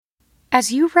As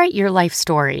you write your life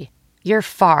story, you're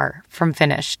far from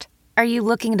finished. Are you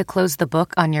looking to close the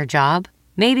book on your job?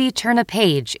 Maybe turn a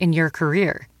page in your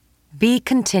career? Be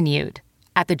continued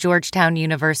at the Georgetown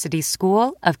University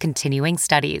School of Continuing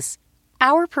Studies.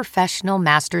 Our professional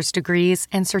master's degrees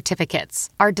and certificates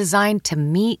are designed to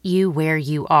meet you where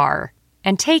you are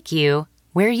and take you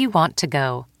where you want to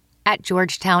go. At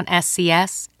Georgetown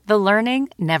SCS, the learning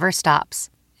never stops,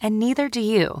 and neither do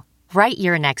you. Write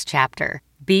your next chapter.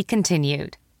 Be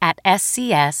continued at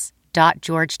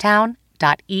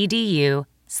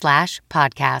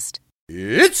scs.georgetown.edu/podcast.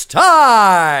 It's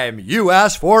time! You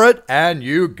asked for it and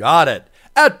you got it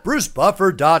at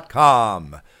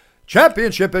brucebuffer.com.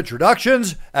 Championship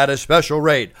introductions at a special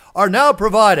rate are now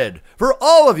provided for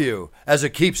all of you as a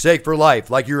keepsake for life,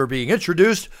 like you are being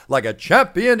introduced like a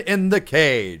champion in the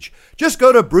cage. Just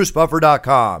go to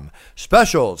brucebuffer.com.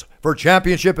 Specials for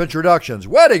championship introductions,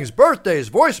 weddings, birthdays,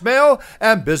 voicemail,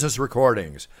 and business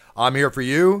recordings. I'm here for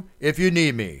you if you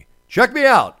need me. Check me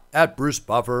out at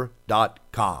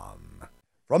brucebuffer.com.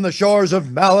 From the shores of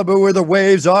Malibu where the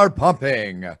waves are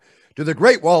pumping, to the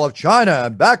Great Wall of China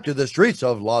and back to the streets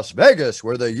of Las Vegas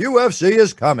where the UFC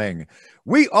is coming.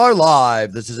 We are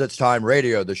live. This is It's Time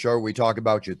Radio, the show we talk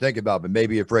about what you think about but may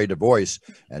be afraid to voice.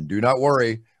 And do not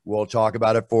worry, we'll talk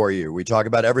about it for you. We talk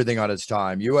about everything on It's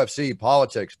Time. UFC,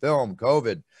 politics, film,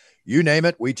 COVID, you name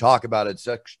it, we talk about it.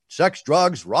 Sex,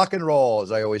 drugs, rock and roll,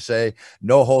 as I always say.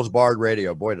 No holds barred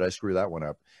radio. Boy, did I screw that one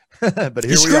up. But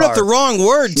here you screwed we are. up the wrong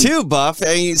word too, Buff.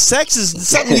 I mean, sex is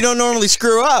something you don't normally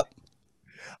screw up.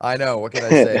 I know. What can I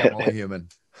say? I'm only human.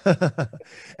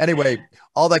 Anyway,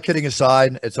 all that kidding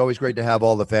aside, it's always great to have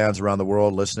all the fans around the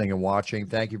world listening and watching.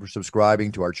 Thank you for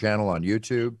subscribing to our channel on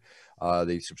YouTube.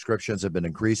 The subscriptions have been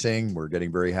increasing. We're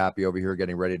getting very happy over here,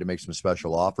 getting ready to make some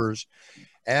special offers.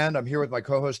 And I'm here with my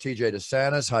co-host, TJ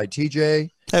DeSantis. Hi,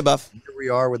 TJ. Hey, Buff. Here we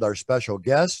are with our special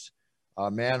guest, a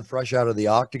man fresh out of the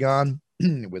Octagon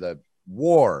with a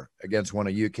war against one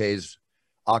of UK's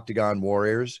Octagon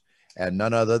warriors, and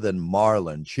none other than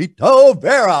Marlon Chito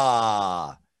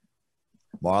Vera.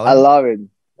 Marlon, I love it.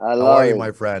 I love how are you, it.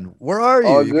 my friend? Where are you?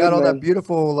 Oh, You good, got all man. that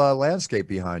beautiful landscape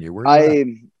behind you. Where are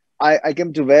you at? I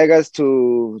came to Vegas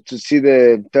to see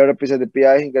the therapist at the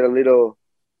PI. Got a little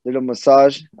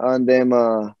massage, and then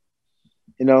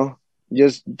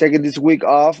just taking this week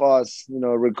off as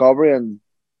recovery, and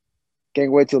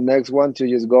can't wait till next one to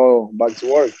just go back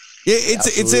to work. Yeah, it's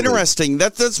Absolutely. interesting.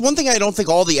 That's one thing I don't think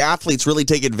all the athletes really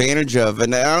take advantage of.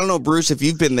 And I don't know, Bruce, if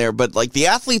you've been there, but like the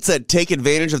athletes that take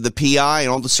advantage of the PI and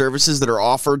all the services that are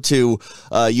offered to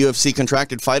UFC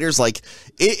contracted fighters, like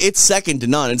it's second to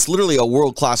none. It's literally a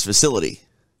world-class facility.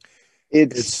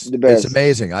 It's the best. It's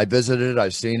amazing. I visited it.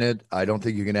 I've seen it. I don't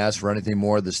think you can ask for anything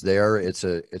more that's there. It's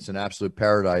an absolute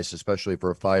paradise, especially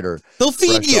for a fighter. They'll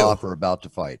feed fresh you. off or about to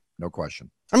fight. No question.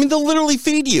 I mean, they'll literally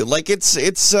feed you. Like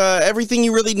it's everything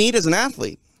you really need as an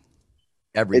athlete.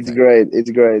 Everything. It's great. It's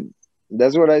great.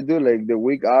 That's what I do. Like the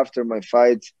week after my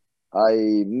fight,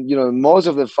 most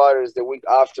of the fighters, the week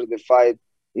after the fight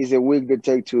is a week they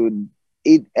take to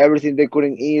eat everything they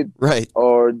couldn't eat, Right.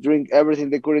 or drink everything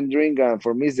they couldn't drink. And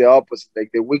for me, it's the opposite.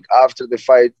 Like the week after the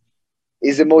fight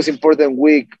is the most important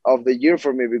week of the year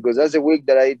for me, because that's a week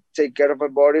that I take care of my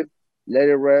body, let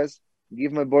it rest,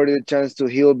 give my body the chance to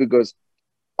heal, because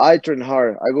I train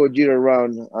hard. I go year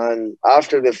round, and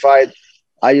after the fight,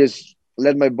 I just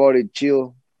let my body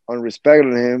chill on respect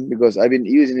on him, because I've been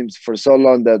using him for so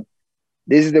long that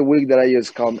this is the week that I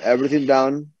just calm everything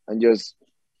down and just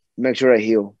make sure I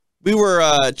heal. We were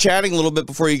chatting a little bit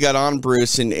before you got on,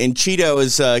 Bruce, and Chito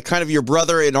is kind of your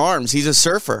brother in arms. He's a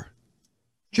surfer.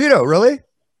 Chito, really?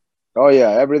 Oh yeah,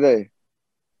 every day.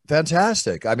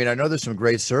 Fantastic. I mean, I know there's some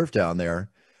great surf down there.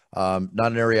 Not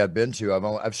an area I've been to.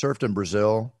 I've surfed in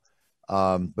Brazil,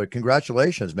 but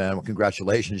congratulations, man. Well,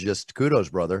 congratulations. Just kudos,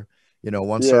 brother.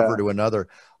 One surfer to another.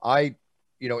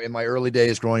 In my early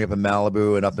days growing up in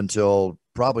Malibu and up until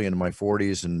probably into my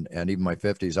 40s and even my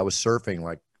 50s, I was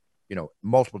surfing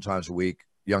multiple times a week,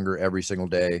 younger every single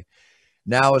day.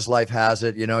 Now, as life has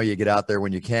it, you get out there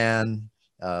when you can.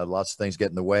 Lots of things get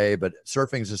in the way, but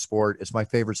surfing is a sport. It's my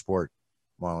favorite sport,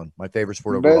 Marlon. My favorite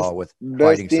sport overall, with fighting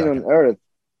Best thing second. on earth.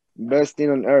 Best thing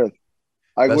on earth.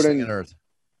 Best thing on earth.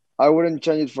 I wouldn't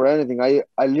change it for anything.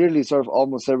 I literally surf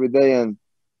almost every day, and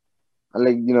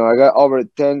I got over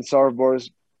 10 surfboards,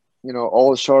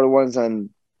 all short ones, and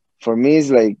for me it's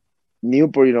like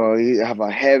Newport, you have a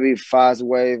heavy, fast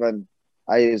wave, and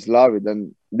I just love it.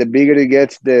 And the bigger it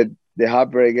gets, the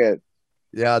happier I get.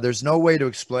 Yeah, there's no way to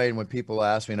explain when people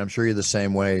ask me, and I'm sure you're the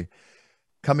same way.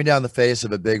 Coming down the face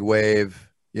of a big wave,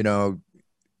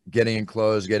 getting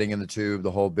enclosed, getting in the tube, the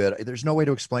whole bit. There's no way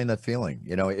to explain that feeling.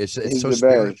 You know, it's He's so the best.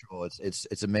 spiritual.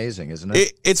 It's amazing, isn't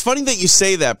it? It's funny that you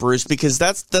say that, Bruce, because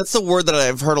that's the word that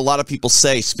I've heard a lot of people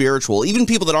say, spiritual. Even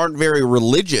people that aren't very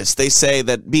religious, they say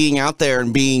that being out there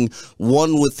and being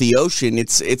one with the ocean,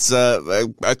 it's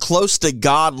a close to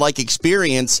God-like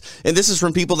experience. And this is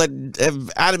from people that have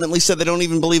adamantly said they don't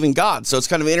even believe in God. So it's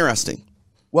kind of interesting.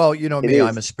 Well, you know It me, is.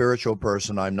 I'm a spiritual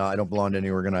person. I don't belong to any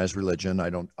organized religion.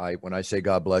 When I say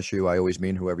God bless you, I always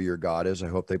mean whoever your God is. I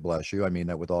hope they bless you. I mean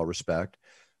that with all respect.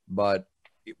 But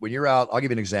when you're out, I'll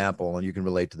give you an example and you can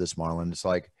relate to this, Marlon. It's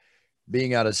like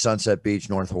being out at Sunset Beach,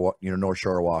 North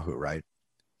Shore of Oahu, right?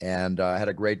 And I had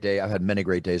a great day. I've had many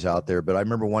great days out there, but I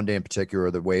remember one day in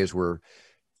particular, the waves were,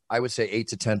 I would say 8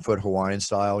 to 10 foot Hawaiian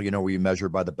style, where you measure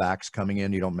by the backs coming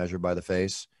in. You don't measure by the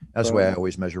face. That's the way I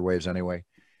always measure waves anyway.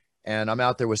 And I'm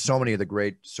out there with so many of the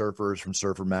great surfers from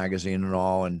Surfer Magazine and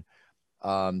all, and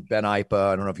Ben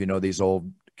Ipa. I don't know if you know these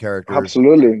old characters.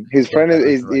 Absolutely. His friend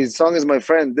is Right. his song is my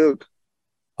friend Duke.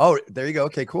 Oh, there you go.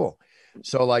 Okay, cool.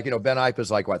 So Ben Ipa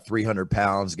is like 300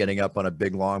 pounds, getting up on a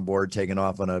big longboard, taking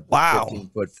off on a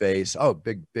 15-foot face. Oh,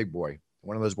 big boy.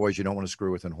 One of those boys you don't want to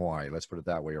screw with in Hawaii. Let's put it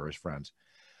that way, or his friends.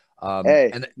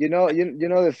 Hey, you know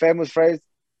the famous phrase,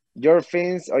 "Your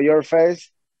fins or your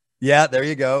face." Yeah, there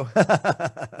you go.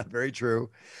 Very true.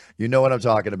 You know what I'm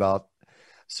talking about.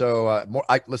 So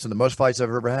listen, the most fights I've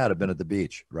ever had have been at the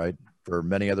beach, right? For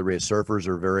many other reasons. Surfers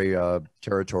are very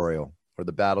territorial, or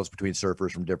the battles between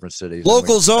surfers from different cities.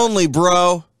 Locals only,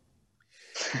 bro.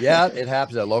 Yeah, it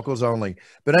happens at locals only.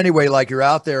 But anyway, you're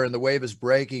out there and the wave is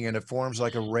breaking and it forms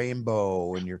like a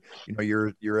rainbow, and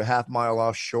you're a half mile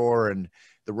offshore and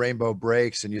the rainbow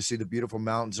breaks and you see the beautiful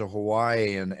mountains of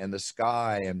Hawaii and the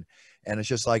sky and it's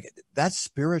just like, that's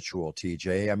spiritual,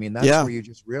 TJ. I mean, that's where you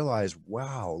just realize,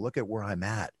 wow, look at where I'm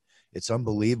at. It's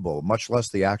unbelievable, much less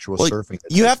the actual surfing.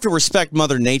 You have to respect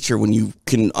Mother Nature when you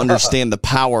can understand the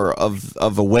power of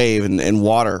a wave and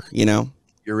water,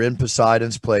 You're in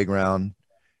Poseidon's playground.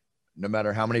 No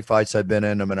matter how many fights I've been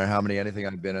in, no matter anything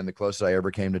I've been in, the closest I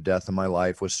ever came to death in my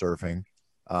life was surfing.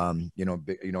 A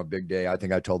big day. I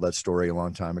think I told that story a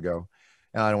long time ago.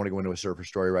 And I don't want to go into a surfer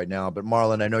story right now, but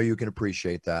Marlon, I know you can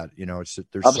appreciate that.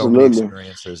 There's so many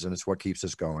experiences, and it's what keeps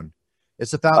us going.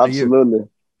 It's the fountain of youth.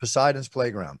 Poseidon's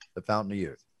playground, the fountain of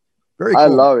youth. Very cool. I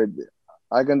love it.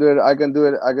 I can do it. I can do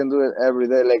it every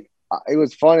day. It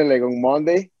was funny. On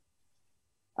Monday,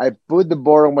 I put the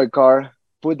board on my car,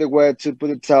 put the wetsuit, put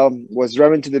the towel, was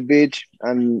driving to the beach,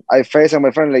 and I FaceTime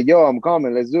my friend yo, I'm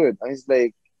coming, let's do it. And he's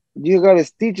like, you got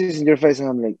stitches in your face, and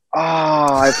I'm like,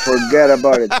 I forget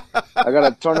about it. I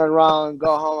gotta turn around,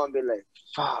 go home, and be like,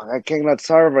 fuck, I cannot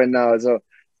surf right now. So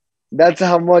that's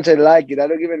how much I like it. I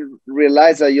don't even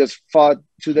realize I just fought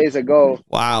 2 days ago.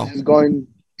 Wow. Just going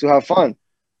to have fun.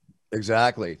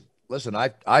 Exactly. Listen,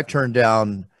 I've turned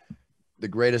down the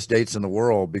greatest dates in the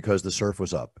world because the surf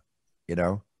was up.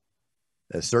 The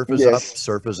surf is up,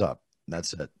 surf is up.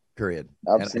 That's it. Period.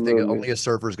 Absolutely. And I think only a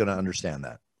surfer is going to understand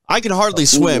that. I can hardly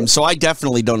swim, so I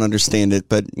definitely don't understand it,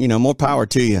 but more power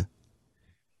to you.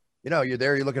 You're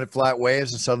there, you're looking at flat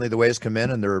waves, and suddenly the waves come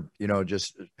in and they're,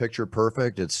 just picture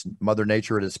perfect. It's Mother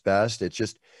Nature at its best.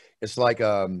 It's like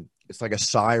a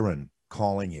siren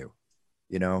calling you,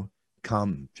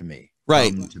 come to me.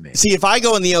 Right. Come to me. See, if I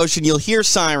go in the ocean, you'll hear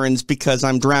sirens because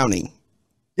I'm drowning.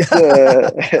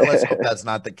 Let's hope that's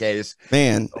not the case.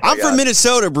 Man, I'm from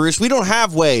Minnesota, Bruce. We don't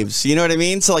have waves. You know what I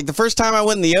mean? So the first time I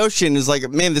went in the ocean is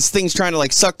man, this thing's trying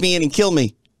to suck me in and kill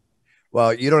me.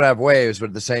 Well, you don't have waves, but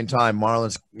at the same time,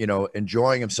 Marlon's,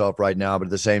 enjoying himself right now. But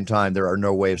at the same time, there are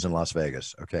no waves in Las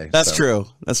Vegas. Okay. That's true.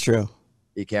 That's true.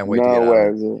 He can't wait to get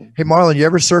out. Hey, Marlon, you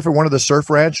ever surf at one of the surf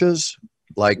ranches?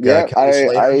 I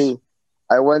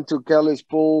went to Kelly's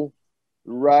pool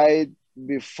right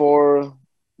before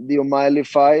the O'Malley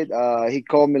fight. He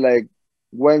called me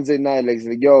Wednesday night, he's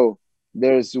like, yo,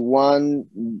 there's one,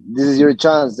 this is your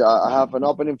chance. I have an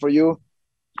opening for you.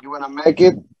 You want to make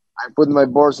it? I put my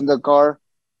boards in the car,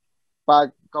 pack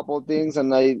a couple of things,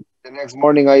 and the next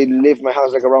morning I leave my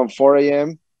house around 4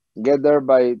 a.m., get there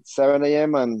by 7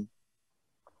 a.m., and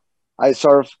I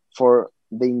surf for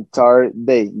the entire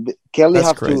day. Kelly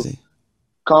have to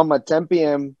come at 10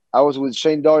 p.m. I was with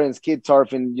Shane Dorian's kid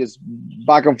surfing, just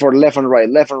back and forth, left and right.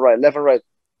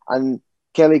 And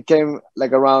Kelly came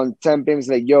around 10 p.m. He's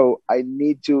like, yo, I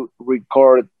need to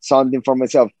record something for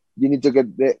myself. You need to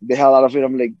get the hell out of it.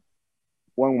 I'm like,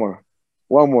 one more.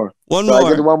 I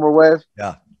did one more wave.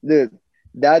 Yeah. Dude,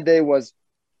 that day was,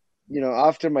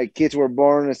 after my kids were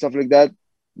born and stuff like that,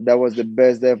 that was the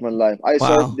best day of my life. I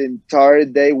surfed the entire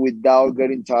day without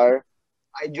getting tired.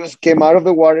 I just came out of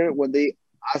the water when they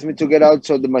asked me to get out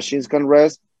so the machines can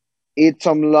rest. eat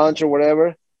some lunch or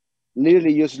whatever.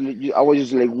 Literally, I was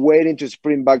just like waiting to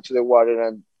sprint back to the water,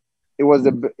 and it was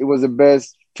the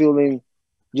best feeling.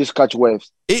 Just catch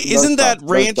waves. Isn't that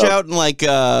ranch out in like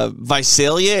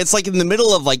Visalia? It's like in the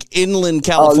middle of like inland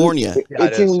California.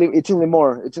 It's in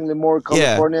Lemoore. It's in Lemoore,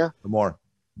 California. Yeah, Lemoore.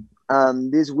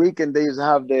 This weekend they just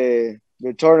have the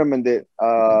tournament,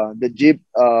 the Jeep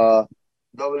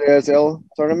WSL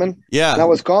tournament. Yeah. And I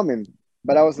was coming,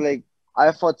 but I was like,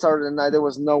 I thought Saturday night there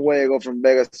was no way I go from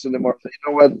Vegas to Lemoore. So you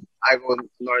know what? I go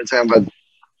another time, but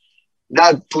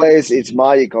that place is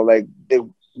magical. Like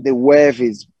the wave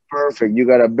is perfect. You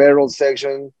got a barrel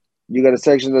section. You got a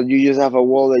section that you just have a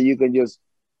wall that you can just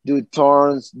do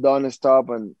turns, don't stop,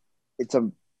 and it's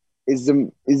a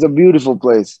beautiful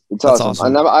place. It's awesome.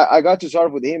 And I got to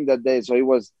surf with him that day, so it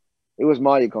was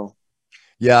magical.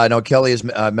 Yeah, I know Kelly has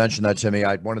mentioned that to me.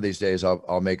 One of these days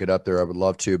I'll make it up there. I would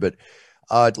love to, but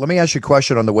let me ask you a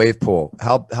question on the wave pool.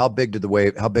 How big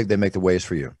they make the waves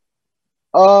for you?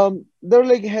 They're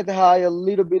like head high, a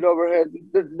little bit overhead.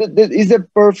 It's the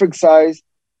perfect size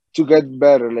to get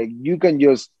better. Like you can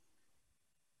just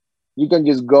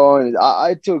go, and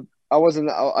I took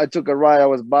a ride. I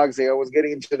was boxing. I was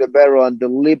getting into the barrel, and the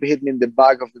lip hit me in the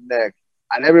back of the neck,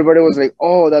 and everybody was like,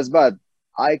 "Oh, that's bad."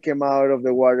 I came out of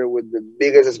the water with the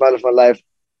biggest smile of my life.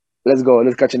 Let's go.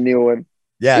 Let's catch a new one.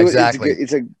 Yeah, exactly.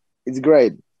 It's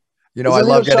great. You know, I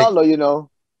love getting shallow, you know.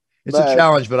 It's a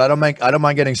challenge, but I don't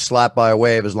mind getting slapped by a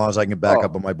wave as long as I can get back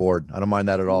up on my board. I don't mind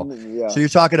that at all. Yeah. So you're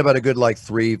talking about a good like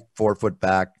 3-4 foot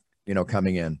back, you know,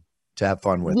 coming in to have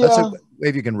fun with. Yeah. That's a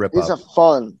wave you can rip up.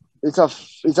 It's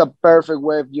a perfect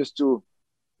wave just to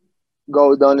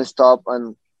go down and stop.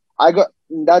 And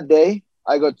that day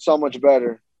I got so much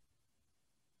better.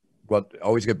 Well,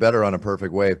 always get better on a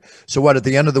perfect wave. So what, at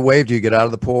the end of the wave, do you get out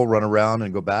of the pool, run around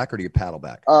and go back, or do you paddle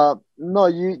back? No,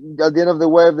 at the end of the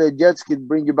wave, the jet ski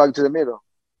bring you back to the middle.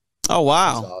 Oh,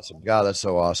 wow. That's awesome. God, that's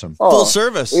so awesome. Full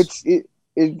service. I'm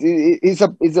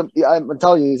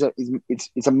telling you,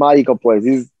 it's a magical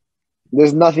place.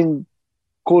 There's nothing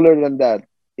cooler than that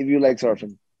if you like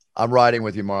surfing. I'm riding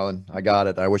with you, Marlon. I got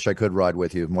it. I wish I could ride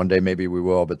with you. One day maybe we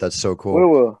will, but that's so cool. We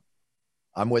will.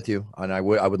 I'm with you, and I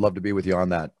would love to be with you on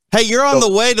that. Hey, you're on the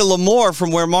way to Lemoore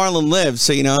from where Marlon lives,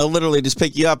 so he'll literally just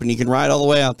pick you up and you can ride all the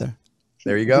way out there.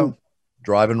 There you go.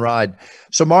 Drive and ride.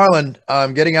 So Marlon,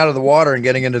 getting out of the water and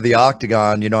getting into the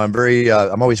octagon,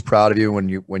 I'm always proud of you when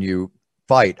you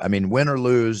fight. I mean, win or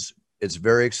lose, it's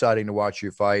very exciting to watch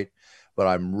you fight, but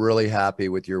I'm really happy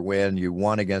with your win. You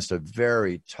won against a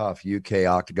very tough UK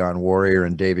octagon warrior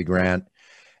in Davy Grant,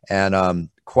 and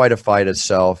quite a fight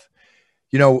itself.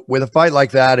 With a fight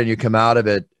like that and you come out of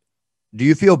it, do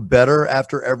you feel better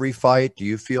after every fight? Do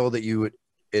you feel that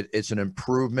it's an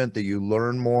improvement, that you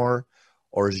learn more,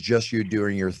 or is it just you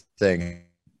doing your thing?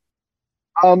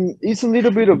 It's a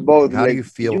little bit of both. How do you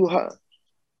feel?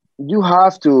 You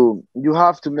have to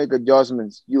make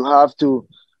adjustments. You have to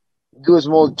do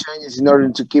small changes in order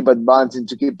to keep advancing,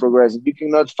 to keep progressing. You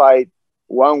cannot fight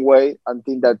one way and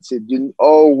think that's it. You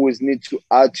always need to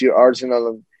add to your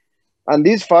arsenal. And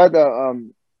this fight, there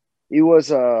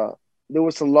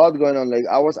was a lot going on. Like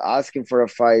I was asking for a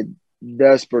fight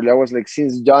desperately. I was like,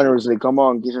 since January, like, come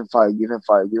on, give him fight.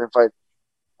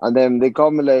 And then they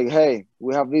called me like, hey,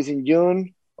 we have this in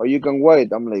June, or you can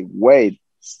wait. I'm like, wait,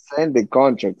 sign the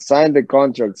contract, seal the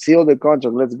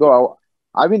contract, let's go.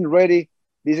 I've been ready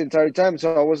this entire time.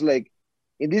 So I was like,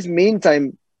 in this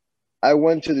meantime, I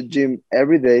went to the gym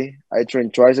every day. I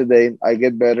train twice a day. I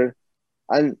get better.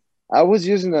 And I was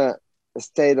using a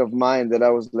state of mind that I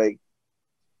was like,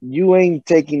 you ain't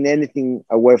taking anything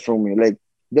away from me. Like,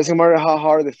 doesn't matter how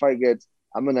hard the fight gets,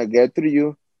 I'm gonna get through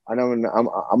you, and I'm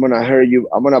gonna hurt you,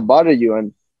 I'm gonna bother you.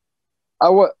 And I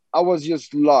was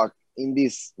just locked in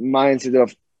this mindset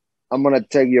of I'm gonna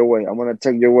take you away.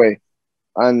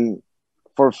 And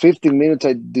for 15 minutes,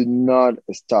 I did not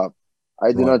stop.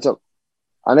 Not stop,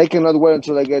 and I cannot wait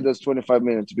until I get those 25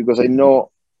 minutes because I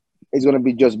know it's gonna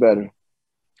be just better.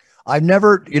 I've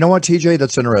never, you know what, TJ,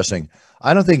 that's interesting.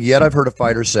 I don't think yet I've heard a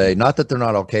fighter say, not that they're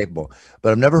not all capable,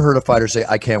 but I've never heard a fighter say,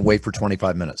 I can't wait for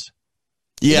 25 minutes.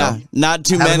 Yeah, not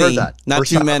too many. Heard that. Not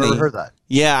First too time many. I've ever heard that.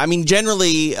 Yeah, I mean,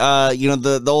 generally,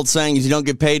 the old saying is you don't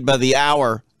get paid by the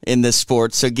hour in this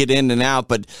sport, so get in and out.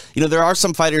 But, there are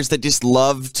some fighters that just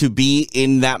love to be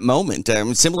in that moment.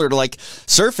 Similar to like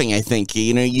surfing, I think.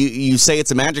 You say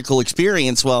it's a magical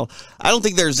experience. Well, I don't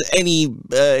think there's any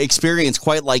experience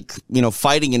quite like,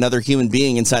 fighting another human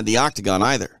being inside the octagon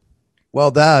either.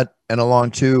 Well, that, and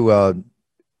along too,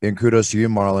 and kudos to you,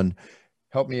 Marlon,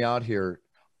 help me out here.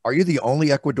 Are you the only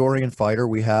Ecuadorian fighter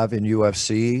we have in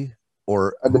UFC,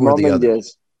 or at the who are moment? the others?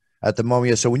 Yes. At the moment,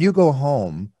 yes. So when you go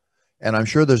home And I'm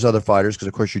sure there's other fighters because,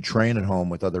 of course, you train at home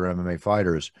with other MMA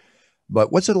fighters.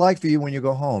 But what's it like for you when you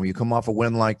go home? You come off a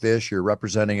win like this. You're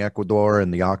representing Ecuador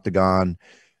in the octagon.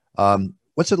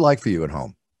 What's it like for you at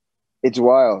home? It's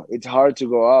wild. It's hard to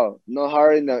go out. Not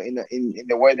hard in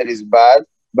the way that is bad,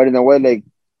 but in a way like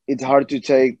it's hard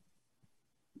to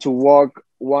walk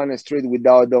one street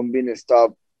without them being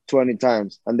stopped 20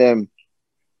 times. And then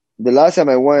the last time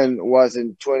I went was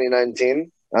in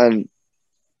 2019, and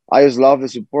I just love the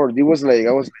support. It was like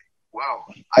I was like, wow.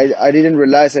 I didn't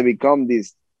realize I become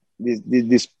this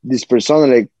person.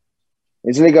 Like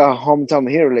it's like a hometown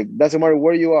here. Like doesn't matter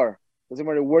where you are, doesn't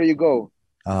matter where you go.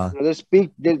 There's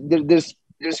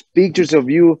pictures of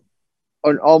you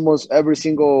on almost every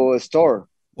single store.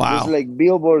 Wow. There's like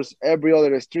billboards every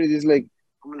other street. It's like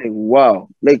I'm like wow.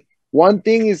 Like one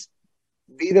thing is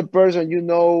be the person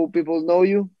people know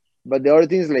you, but the other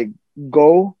thing is like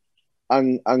go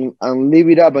and live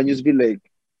it up and just be like,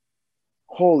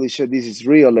 holy shit, this is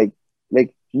real. Like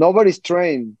nobody's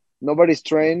trained,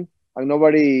 and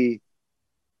nobody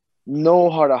know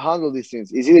how to handle these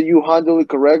things. It's either you handle it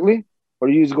correctly or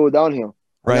you just go downhill.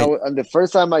 Right. And the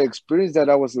first time I experienced that,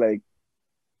 I was like,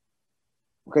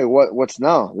 okay, what's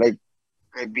now? Like,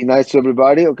 okay, be nice to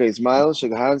everybody. Okay, smile,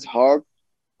 shake hands, hug,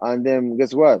 and then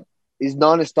guess what? It's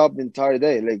non-stop the entire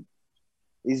day. Like,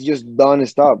 it's just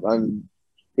non-stop, and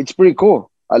it's pretty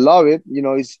cool. I love it.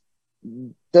 It's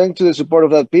thanks to the support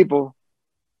of that people.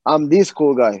 I'm this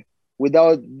cool guy.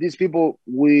 Without these people,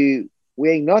 we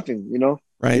ain't nothing.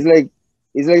 Right.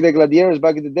 It's like the gladiators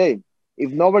back in the day.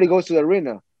 If nobody goes to the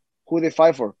arena, who they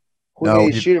fight for? Who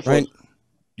they cheer for? Right.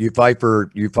 You fight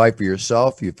for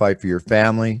yourself, you fight for your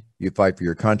family, you fight for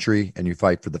your country, and you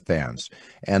fight for the fans.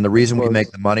 And the reason we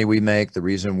make the money we make, the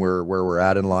reason we're where we're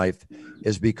at in life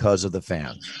is because of the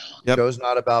fans. Yep. The show's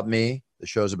not about me, the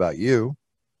show's about you,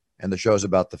 and the show's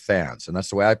about the fans. And that's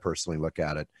the way I personally look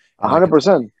at it.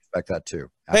 100%. Expect that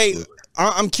too. Absolutely. Hey,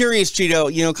 I'm curious,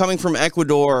 Chito, coming from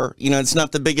Ecuador, it's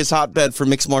not the biggest hotbed for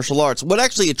mixed martial arts. What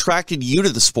actually attracted you to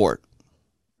the sport?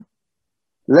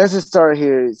 Let's start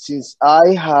here. Since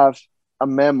I have a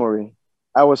memory,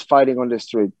 I was fighting on the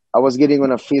street. I was getting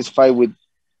on a fist fight with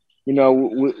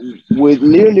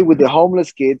literally with the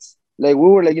homeless kids. Like we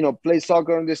were like, play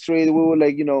soccer on the street. We were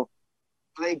like,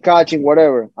 play catching,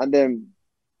 whatever. And then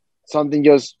something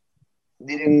just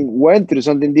went through,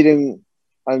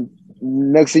 and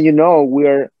next thing you know,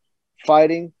 we're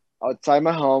fighting outside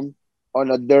my home on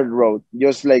a dirt road.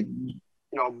 Just like,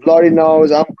 bloody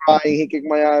nose, I'm crying, he kicked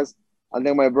my ass. And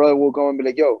then my brother will come and be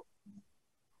like, yo,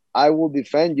 I will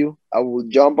defend you. I will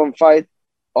jump and fight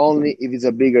only if it's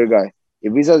a bigger guy.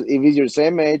 If it's your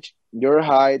same age, your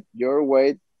height, your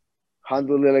weight,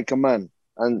 handle it like a man.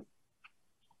 And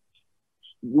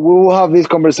we will have this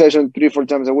conversation 3-4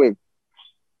 times a week.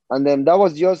 And then that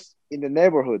was just in the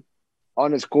neighborhood.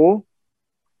 On school,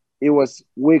 it was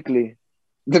weekly,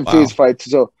 the fist fight.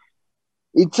 So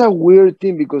it's a weird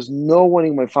thing because no one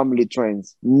in my family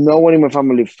trains. No one in my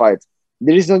family fights.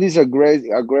 There is not this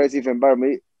aggressive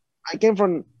environment. I came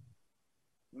from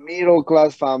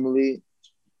middle-class family.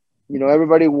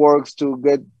 Everybody works to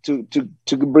get to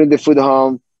bring the food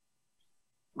home.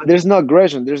 But there's no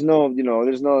aggression. There's no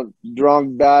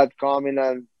drunk dad coming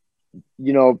and,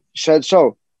 shed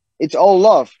show. It's all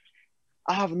love.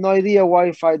 I have no idea why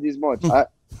I fight this much.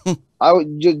 I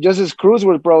would just Cruz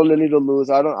was probably a little loose.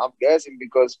 I'm guessing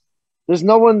because there's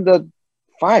no one that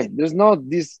fight. There's not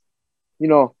this,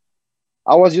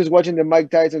 I was just watching the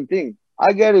Mike Tyson thing.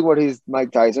 I get it. What he's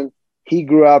Mike Tyson. He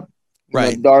grew up in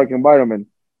a dark environment.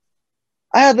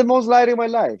 I had the most light in my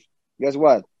life. Guess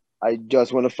what? I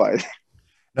just want to fight.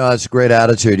 No, that's a great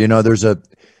attitude. There's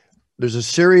a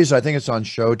series, I think it's on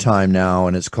Showtime now,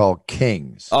 and it's called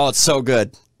Kings. Oh, it's so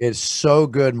good. It's so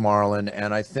good, Marlon.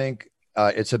 And I think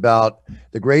it's about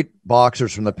the great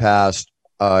boxers from the past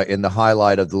in the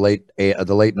highlight of the late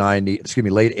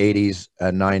 80s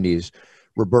and 90s.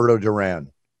 Roberto Duran,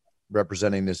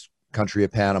 representing this country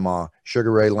of Panama,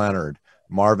 Sugar Ray Leonard,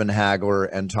 Marvin Hagler,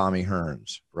 and Tommy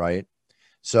Hearns, right?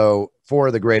 So 4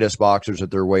 of the greatest boxers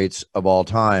at their weights of all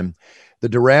time. The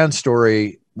Duran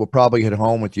story will probably hit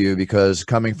home with you because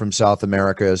coming from South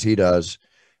America as he does,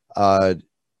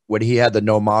 when he had the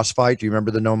no mas fight, do you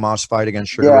remember the no mas fight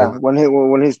against Sugar Ray?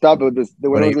 When he stopped with this,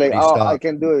 when he was like, I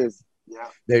can do this. Yeah,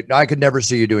 I could never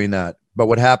see you doing that. But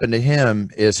what happened to him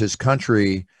is his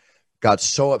country got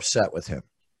so upset with him.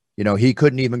 He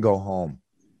couldn't even go home.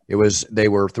 They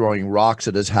were throwing rocks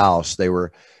at his house.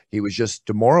 He was just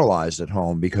demoralized at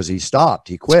home because he stopped.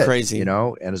 He quit. It's crazy.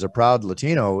 And as a proud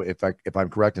Latino, if I'm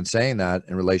correct in saying that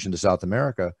in relation to South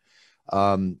America,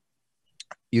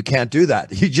 You can't do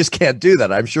that. You just can't do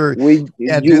that. I'm sure We you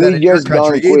can't do that we in your just don't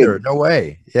country quit. either. No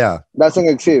way. Yeah. Doesn't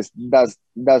exist. Does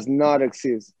not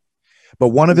exist. But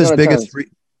one of There's his not a biggest, chance.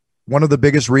 one of the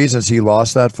biggest reasons he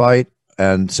lost that fight,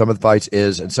 and some of the fights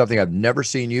is, and something I've never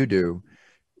seen you do,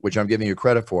 which I'm giving you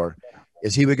credit for,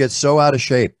 is he would get so out of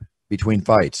shape between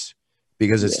fights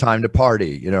because it's Yeah. time to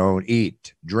party, you know,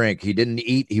 eat, drink. He didn't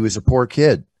eat. He was a poor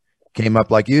kid, came up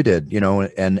like you did, you know,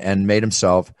 and made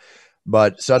himself.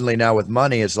 But suddenly now with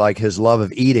money, it's like his love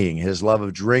of eating, his love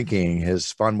of drinking,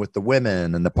 his fun with the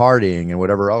women and the partying and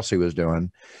whatever else he was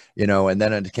doing, you know. And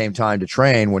then it came time to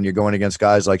train when you're going against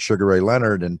guys like Sugar Ray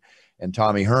Leonard and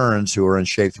Tommy Hearns, who are in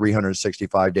shape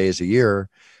 365 days a year,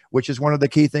 which is one of the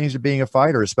key things of being a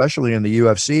fighter, especially in the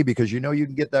UFC, because you know you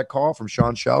can get that call from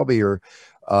Sean Shelby or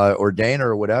Dana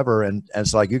or whatever, and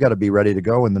it's like you got to be ready to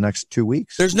go in the next 2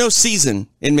 weeks. There's no season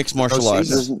in mixed martial arts.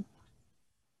 season.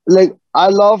 Like I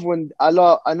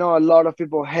know a lot of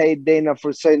people hate Dana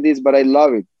for saying this, but I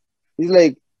love it. He's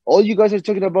like, all you guys are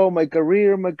talking about my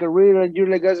career, and you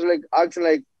like guys are like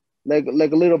acting like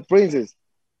a little princess.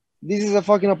 This is a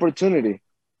fucking opportunity.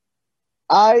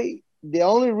 The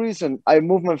only reason I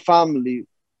moved my family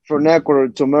from Ecuador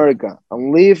to America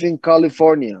and live in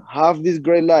California, have this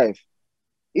great life,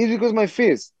 is because my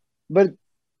fist. But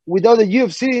without the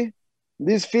UFC,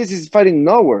 this fist is fighting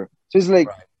nowhere. So it's like,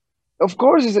 Right. of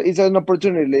course, it's an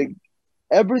opportunity. Like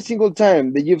every single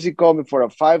time the UFC called me for a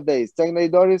 5 days, 10-day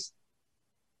notice,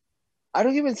 I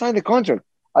don't even sign the contract.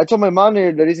 I told my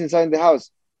manager that is inside the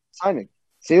house, sign it,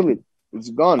 seal it,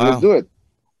 it's gone. Wow. Let's do it.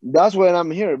 That's why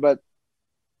I'm here. But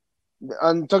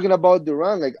I'm talking about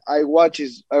Duran. Like I watch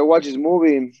his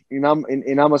movie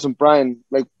in Amazon Prime.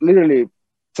 Like literally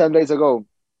 10 days ago,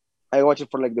 I watched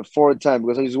it for like the fourth time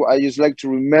because I just like to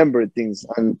remember things.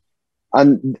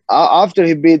 And after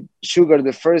he beat Sugar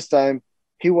the first time,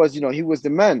 he was the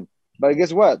man. But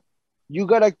guess what? You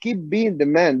gotta keep being the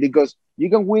man because you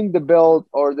can win the belt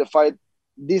or the fight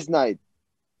this night.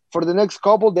 For the next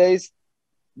couple days,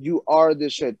 you are the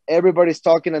shit. Everybody's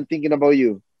talking and thinking about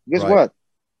you. Guess Right. what?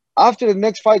 After the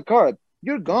next fight card,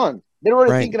 you're gone. They're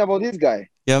already Right. thinking about this guy.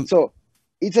 Yep. So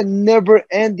it's a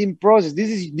never-ending process. This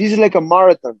is like a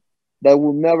marathon that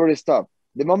will never stop.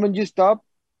 The moment you stop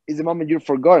is the moment you're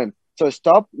forgotten. So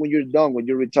stop when you're done, when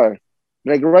you retire.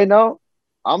 Like right now,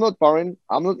 I'm not partying.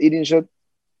 I'm not eating shit.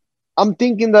 I'm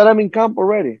thinking that I'm in camp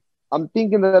already. I'm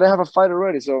thinking that I have a fight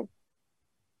already. So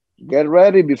get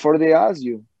ready before they ask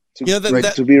you to, You know,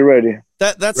 to be ready.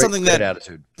 That's Great, something great that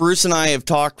attitude. Bruce and I have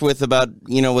talked about,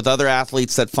 with other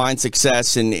athletes that find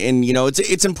success, and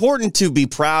it's important to be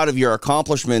proud of your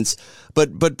accomplishments.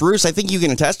 But Bruce, I think you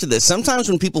can attest to this. Sometimes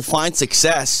when people find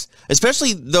success,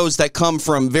 especially those that come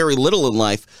from very little in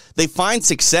life, they find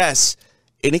success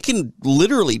and it can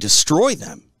literally destroy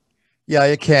them. Yeah,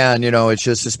 it can. It's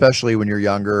just especially when you're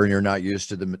younger and you're not used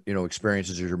to the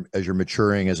experiences as you're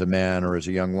maturing as a man or as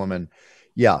a young woman.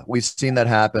 Yeah, we've seen that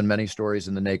happen. Many stories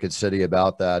in the Naked City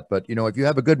about that. But if you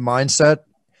have a good mindset,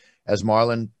 as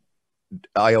Marlon,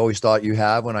 I always thought you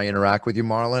have when I interact with you,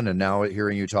 Marlon, and now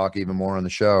hearing you talk even more on the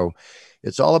show,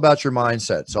 it's all about your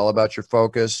mindset. It's all about your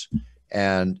focus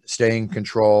and staying in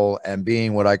control and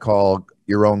being what I call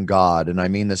your own God. And I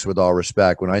mean this with all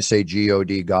respect. When I say God,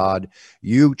 God,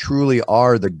 you truly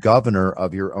are the governor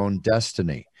of your own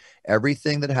destiny.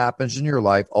 Everything that happens in your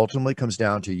life ultimately comes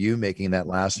down to you making that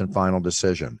last and final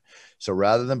decision. So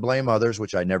rather than blame others,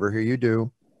 which I never hear you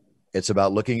do, it's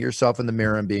about looking at yourself in the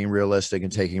mirror and being realistic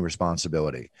and taking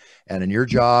responsibility. And in your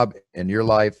job, in your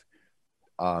life,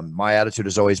 my attitude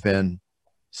has always been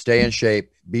stay in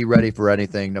shape, be ready for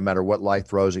anything, no matter what life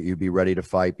throws at you, be ready to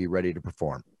fight, be ready to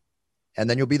perform. And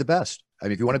then you'll be the best. I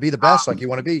mean, if you want to be the best, like you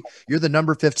want to be, you're the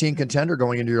number 15 contender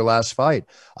going into your last fight.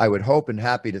 I would hope and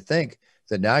happy to think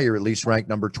that now you're at least ranked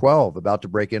number 12, about to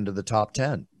break into the top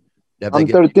 10. I'm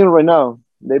 13 right now.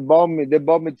 They bought me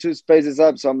 2 spaces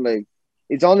up. So I'm like,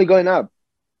 it's only going up.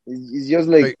 It's just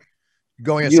like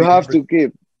you have to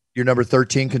keep. You're number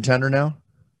 13 contender now?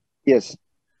 Yes.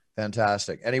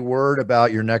 Fantastic. Any word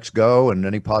about your next go and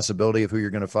any possibility of who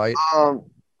you're going to fight? Well,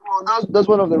 that's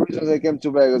one of the reasons I came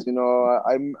to Vegas.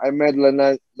 I met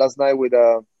last night with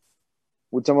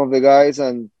some of the guys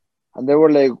and they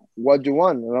were like, "What do you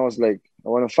want?" And I was like, "I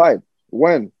want to fight."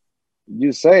 When?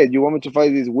 You say it. You want me to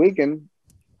fight this weekend?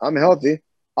 I'm healthy,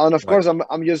 and of course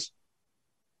I'm just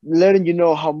letting you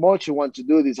know how much I want to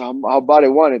do this, how bad I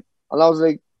want it. And I was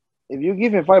like, if you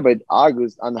give me a fight by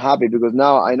August, I'm happy because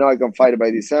now I know I can fight it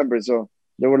by December. So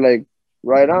they were like,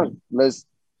 right on. Let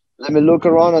me look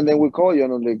around and then we call you.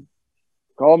 And I'm like,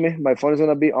 call me. My phone is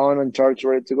going to be on and charged,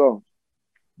 ready to go.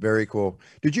 Very cool.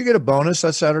 Did you get a bonus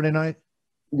that Saturday night?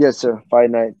 Yes, sir.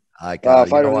 Fight night. You Fight know of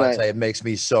the what? night. It makes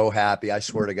me so happy. I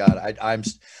swear to God. I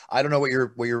don't know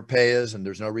what your pay is, and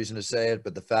there's no reason to say it,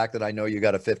 but the fact that I know you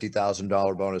got a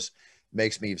 $50,000 bonus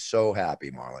makes me so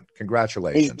happy, Marlon.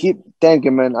 Congratulations. Thank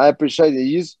you, man. I appreciate it.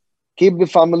 You just keep the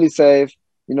family safe.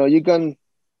 You can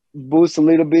boost a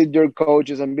little bit your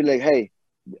coaches and be like, hey,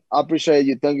 I appreciate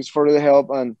you. Thank you for the help.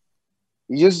 And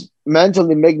you just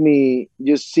mentally make me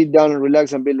just sit down and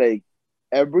relax and be like,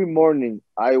 every morning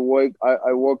I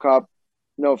woke up,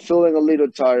 feeling a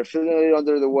little tired, feeling a little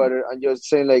under the weather, and just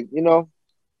saying like,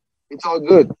 it's all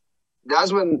good.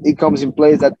 That's when it comes in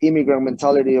place, that immigrant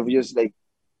mentality of just like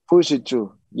push it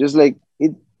through. Just like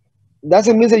it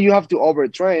doesn't mean that you have to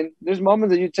overtrain. There's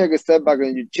moments that you take a step back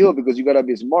and you chill because you gotta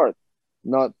be smart.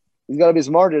 Not You gotta be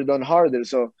smarter than harder.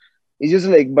 So it's just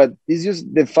like, but it's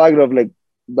just the fact of like,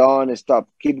 don't stop,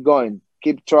 keep going,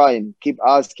 keep trying, keep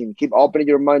asking, keep opening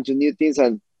your mind to new things,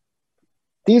 and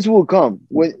things will come.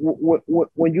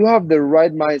 When you have the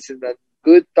right mindset and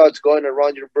good thoughts going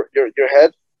around your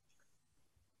head,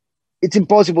 it's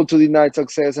impossible to deny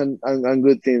success and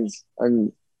good things.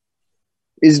 And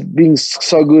it's been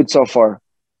so good so far.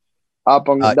 Up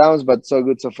and downs, but so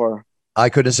good so far. I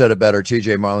couldn't have said it better.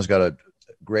 TJ Marlon's got a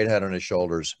great head on his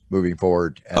shoulders moving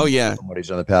forward. And what he's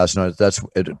done in the past. No,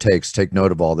 take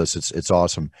note of all this. It's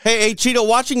awesome. Hey, Chito,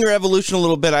 watching your evolution a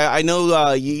little bit, I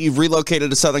know you've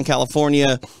relocated to Southern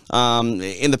California.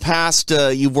 In the past,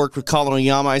 you've worked with Colin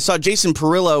Oyama. I saw Jason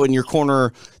Perillo in your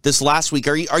corner this last week.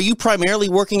 Are you primarily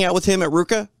working out with him at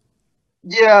RVCA?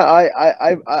 Yeah,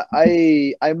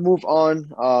 I move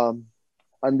on,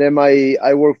 and then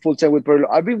I work full time with Perillo.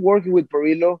 I've been working with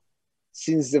Perillo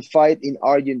since the fight in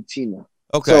Argentina.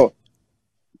 Okay. So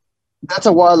that's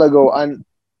a while ago, and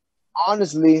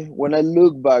honestly, when I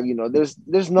look back,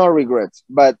 there's no regrets.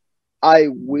 But I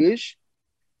wish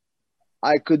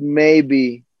I could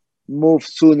maybe move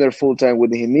sooner full time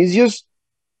with him. It's just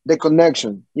the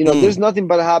connection. There's nothing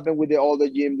bad happen with the older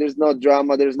gym. There's no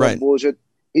drama. There's no bullshit.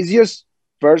 It's just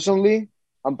personally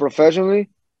and professionally,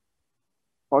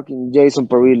 fucking Jason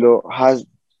Perillo has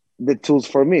the tools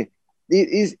for me.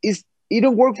 It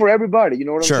don't work for everybody. You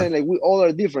know what I'm saying? Like, we all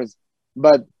are different,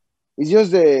 but it's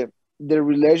just the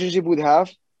relationship we have.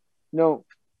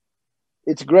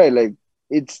 It's great. Like,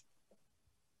 it's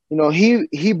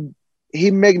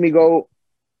he make me go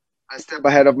a step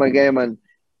ahead of my game and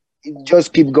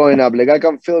just keep going up. Like, I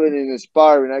can feel it in the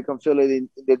sparring, I can feel it in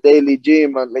the daily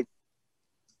gym, and like,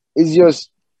 it's just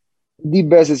the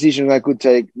best decision I could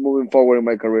take moving forward in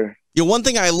my career. One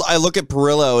thing I look at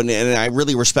Perillo and I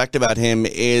really respect about him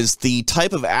is the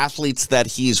type of athletes that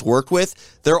he's worked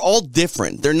with. They're all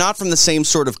different. They're not from the same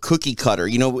sort of cookie cutter.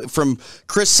 From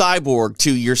Chris Cyborg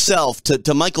to yourself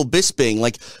to Michael Bisping.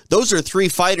 Like, those are three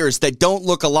fighters that don't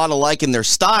look a lot alike in their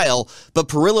style, but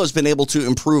Perillo's been able to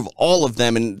improve all of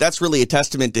them, and that's really a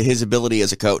testament to his ability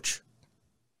as a coach.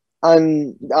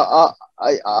 And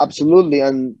I absolutely.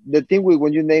 And the thing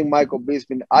when you name Michael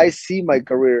Bisping, I see my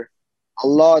career a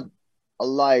lot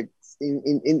alike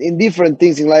in different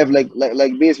things in life. Like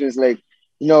Bisping's like,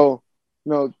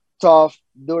 tough,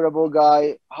 durable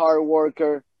guy, hard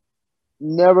worker,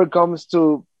 never comes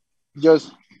to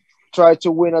just try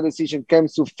to win a decision,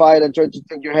 comes to fight and try to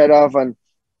take your head off. And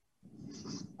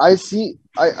I see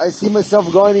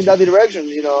myself going in that direction.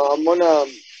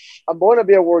 I'm gonna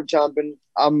be a world champion.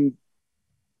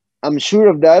 I'm sure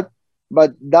of that,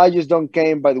 but that just don't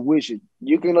came by the wishing.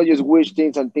 You cannot just wish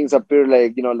things and things appear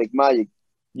like magic.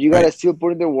 You gotta still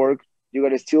put in the work. You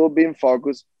gotta still be in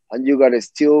focus, and you gotta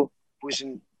still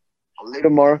pushing a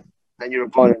little more than your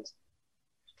opponents.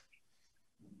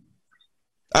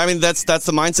 I mean, that's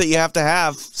the mindset you have to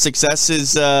have. Success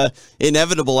is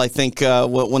inevitable, I think,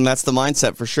 when that's the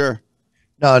mindset, for sure.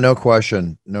 No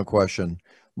question.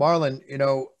 Marlon,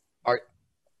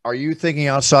 are you thinking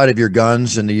outside of your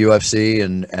guns in the UFC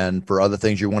and for other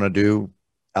things you want to do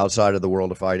outside of the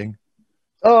world of fighting?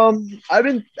 I've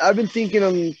been thinking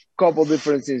on a couple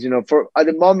different things. For at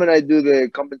the moment, I do the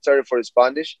commentary for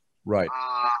Spanish. Right.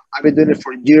 I've been doing it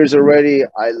for years already.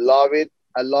 I love it.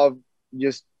 I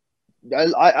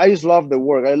just love the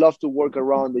work. I love to work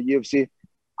around the UFC.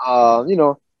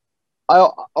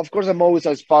 Of course I'm always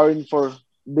aspiring for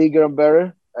bigger and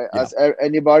better as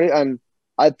anybody, and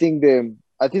I think the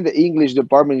English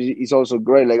department is also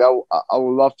great. Like, I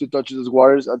would love to touch those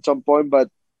waters at some point, but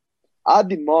at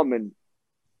the moment,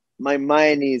 my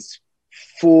mind is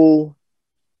full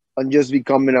on just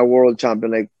becoming a world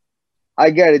champion. Like, I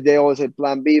get it. They always say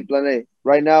plan B, plan A.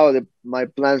 Right now, my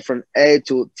plans from A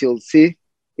till C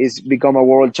is become a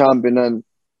world champion. And,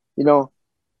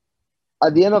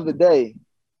 at the end of the day,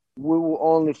 we will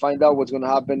only find out what's going to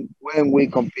happen when we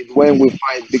compete, when we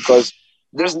fight, because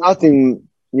there's nothing,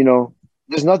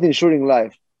 there's nothing sure in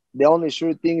life. The only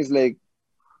sure thing is like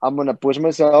I'm gonna push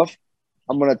myself.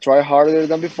 I'm gonna try harder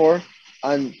than before,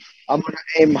 and I'm gonna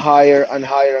aim higher and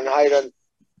higher and higher. And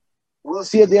we'll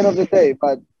see at the end of the day.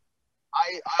 But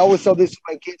I always tell this to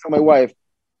my kids and my wife.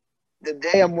 The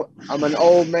day I'm an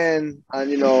old man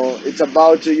and it's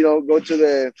about to go to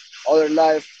the other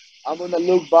life, I'm gonna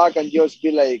look back and just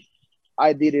be like,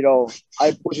 I did it all.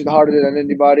 I pushed it harder than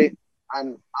anybody,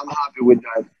 and I'm happy with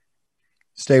that.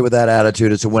 Stay with that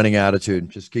attitude. It's a winning attitude.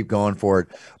 Just keep going for it.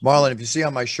 Marlon, if you see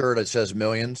on my shirt, it says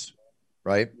millions,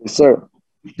 right? Yes, sir.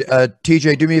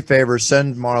 TJ, do me a favor.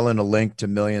 Send Marlon a link to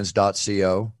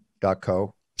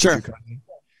millions.co.co. Sure.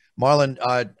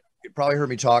 Marlon, you probably heard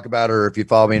me talk about it, or if you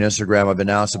follow me on Instagram, I've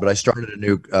announced it, but I started a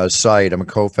new site. I'm a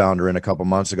co-founder in a couple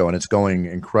months ago, and it's going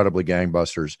incredibly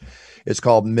gangbusters. It's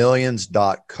called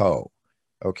millions.co.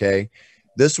 Okay.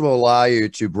 This will allow you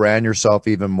to brand yourself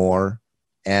even more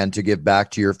and to give back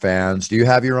to your fans. Do you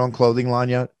have your own clothing line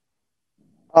yet?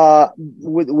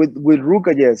 With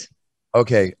Ruka, yes.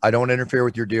 Okay. I don't interfere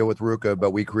with your deal with Ruka, but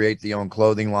we create the own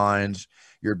clothing lines,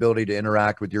 your ability to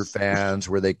interact with your fans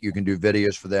where you can do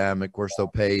videos for them. Of course, they'll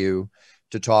pay you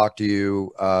to talk to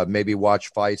you, maybe watch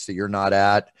fights that you're not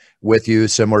at with you,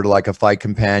 similar to like a fight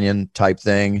companion type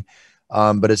thing.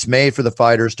 But it's made for the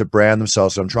fighters to brand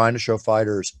themselves. So I'm trying to show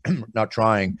fighters, not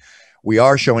trying, we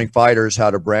are showing fighters how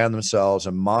to brand themselves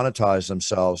and monetize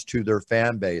themselves to their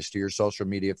fan base, to your social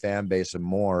media fan base and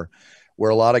more, where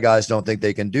a lot of guys don't think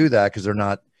they can do that because they're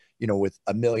not, with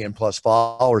 1 million plus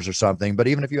followers or something. But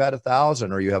even if you had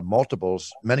 1,000 or you have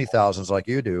multiples, many thousands like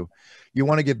you do, you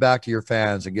want to give back to your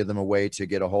fans and give them a way to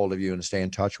get a hold of you and stay in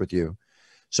touch with you.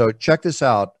 So check this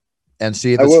out and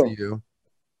see if it's for you.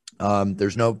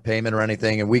 There's no payment or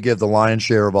anything. And we give the lion's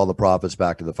share of all the profits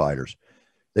back to the fighters.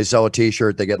 They sell a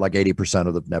t-shirt, they get like 80%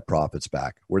 of the net profits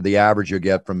back, where the average you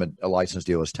get from a license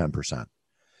deal is 10%.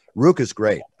 Ruka's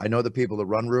great. I know the people that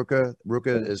run Ruka.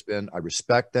 Ruka has been, I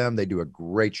respect them. They do a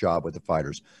great job with the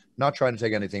fighters. Not trying to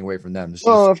take anything away from them. This is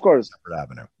of course. A separate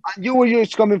avenue. And you were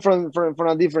just coming from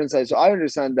a different side, so I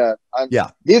understand that. And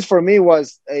yeah. This for me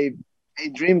was a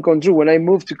dream come true. When I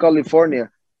moved to California,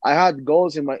 I had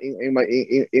goals in my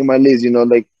list.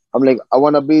 Like I'm like, I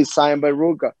want to be signed by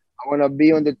Ruka. I want to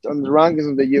be on the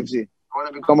rankings of the UFC. I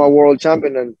want to become a world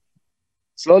champion. And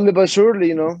slowly but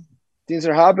surely, things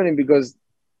are happening because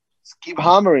keep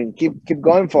hammering, keep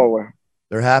going forward.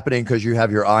 They're happening because you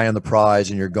have your eye on the prize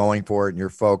and you're going for it and you're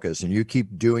focused and you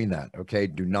keep doing that. Okay.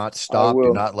 Do not stop.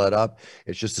 Do not let up.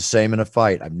 It's just the same in a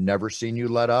fight. I've never seen you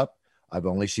let up. I've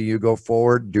only seen you go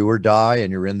forward, do or die,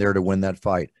 and you're in there to win that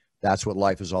fight. That's what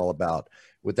life is all about.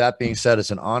 With that being said, it's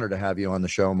an honor to have you on the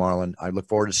show, Marlon. I look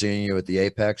forward to seeing you at the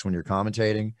Apex when you're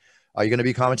commentating. Are you going to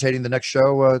be commentating the next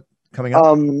show coming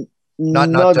up?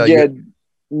 Not yet.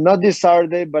 Not this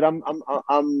Saturday, but I'm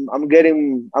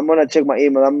gonna check my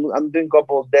email. I'm doing a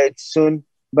couple of dates soon,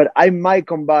 but I might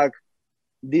come back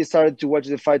this Saturday to watch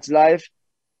the fights live.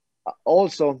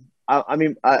 Also,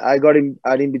 I got an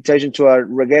invitation to a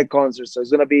reggae concert, so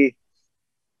it's gonna be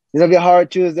a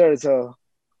hard Tuesday. So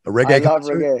a reggae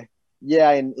concert? Reggae.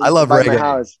 Yeah, I love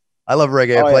reggae. I love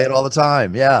reggae. I play it all the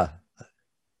time. Yeah,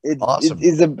 awesome.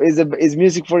 It's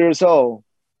music for your soul.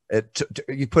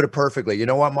 You put it perfectly. You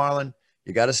know what, Marlon?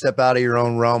 You got to step out of your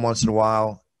own realm once in a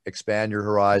while, expand your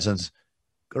horizons.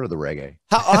 Go to the reggae.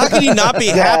 How can you not be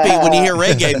happy when you hear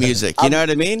reggae music? You know what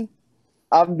I mean?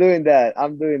 I'm doing that.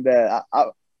 I'm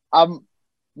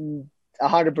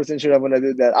 100% sure I'm gonna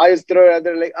do that. I just throw it out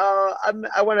there like,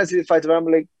 I want to see the fights, but I'm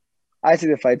like, I see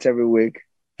the fights every week.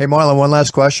 Hey, Marlon, one last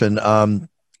question.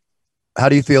 How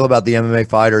do you feel about the MMA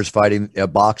fighters fighting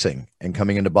boxing and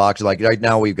coming into boxing? Like right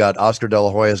now, we've got Oscar De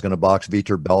La Hoya is going to box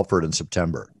Vitor Belfort in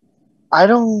September. I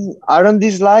don't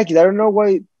dislike it. I don't know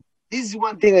why. This is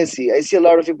one thing I see. I see a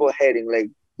lot of people hating. Like,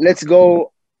 let's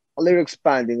go a little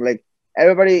expanding. Like,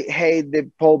 everybody hate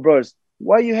the Paul Brothers.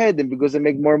 Why you hate them? Because they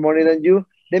make more money than you?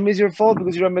 Then it's your fault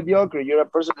because you're a mediocre. You're a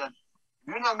person that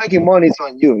you're not making money. It's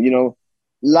on you.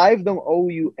 Life don't owe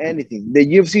you anything. The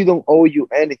UFC don't owe you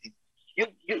anything. You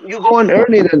go and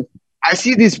earn it. And I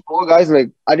see these poor guys, like,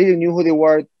 I didn't knew who they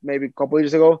were maybe a couple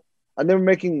years ago, and they're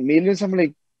making millions. I'm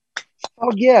like,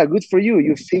 oh yeah, good for you.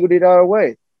 You figured it out a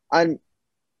way. And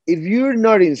if you're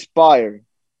not inspired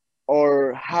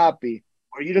or happy,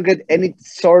 or you don't get any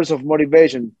source of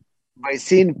motivation by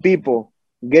seeing people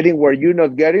getting where you're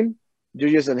not getting, you're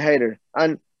just a hater.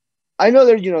 And I know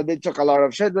that, they talk a lot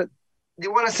of shit, but they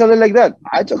want to sell it like that.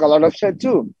 I talk a lot of shit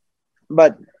too.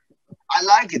 But I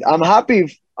like it. I'm happy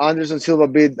if Anderson Silva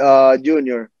beat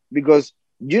Junior, because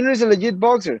Junior is a legit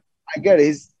boxer. I get it.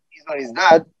 He's not his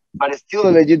dad, but he's still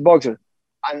a legit boxer.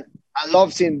 And I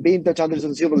love seeing vintage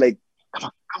Anderson Silva. Like, come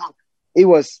on, come on. It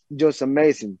was just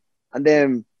amazing. And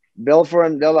then Belfort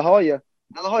and De La Hoya.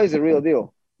 De La Hoya is a real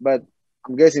deal, but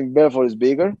I'm guessing Belfort is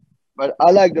bigger. But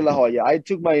I like De La Hoya. I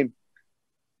took my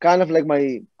kind of like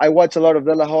my. I watch a lot of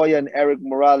De La Hoya and Eric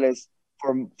Morales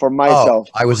for Oh, myself.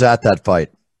 I was at that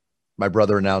fight. My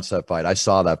brother announced that fight. I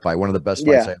saw that fight. One of the best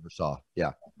fights I ever saw.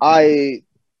 Yeah.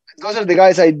 Those are the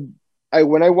guys I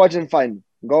when I watch them fight,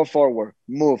 go forward,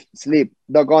 move, sleep,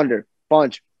 duck under,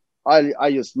 punch.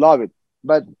 I just love it.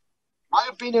 But my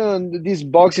opinion on this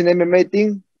boxing MMA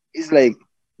thing is like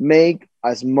make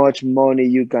as much money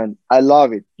you can. I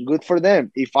love it. Good for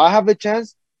them. If I have a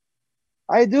chance,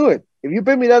 I do it. If you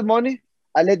pay me that money,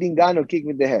 I let Ngannou kick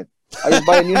me in the head. I just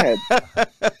buy a new head.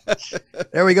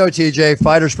 There we go, TJ.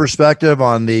 Fighter's perspective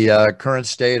on the current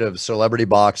state of celebrity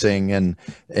boxing and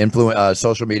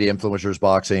social media influencers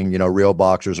boxing, real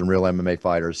boxers and real MMA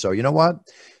fighters. So you know what,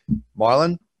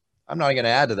 Marlon? I'm not going to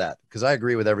add to that because I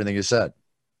agree with everything you said.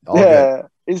 All good.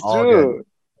 It's All true. Good.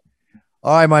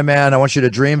 All right, my man. I want you to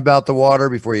dream about the water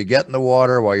before you get in the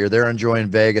water while you're there enjoying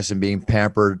Vegas and being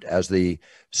pampered as the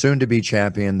soon-to-be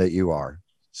champion that you are.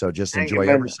 So just enjoy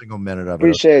every single minute of it.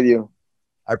 Appreciate you.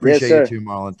 I appreciate you too,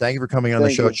 Marlon. Thank you for coming on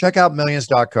the show. Check out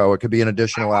millions.co. It could be an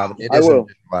additional avenue. It is an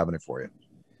additional avenue for you.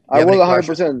 I will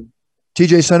 100%.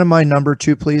 TJ, send him my number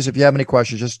too, please. If you have any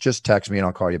questions, just text me and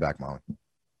I'll call you back, Marlon.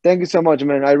 Thank you so much,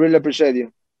 man. I really appreciate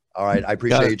you. All right. I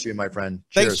appreciate you too, my friend.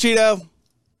 Cheers. Thanks, Cheeto.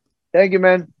 Thank you,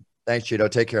 man. Thanks, Cheeto.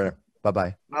 Take care.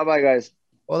 Bye-bye. Bye-bye, guys.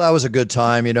 Well, that was a good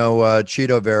time.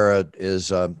 Cheeto Vera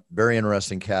is a very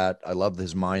interesting cat. I love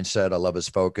his mindset. I love his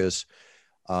focus.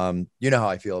 You know how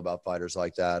I feel about fighters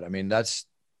like that. I mean, that's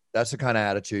the kind of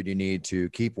attitude you need to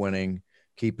keep winning,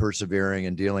 keep persevering,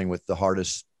 and dealing with the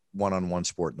hardest one-on-one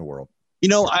sport in the world.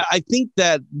 I think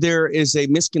that there is a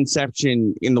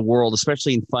misconception in the world,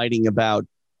 especially in fighting, about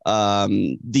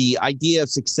the idea of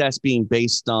success being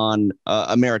based on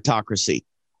a meritocracy.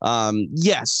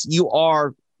 Yes, you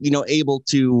are, able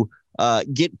to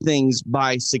get things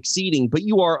by succeeding, but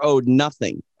you are owed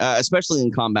nothing, especially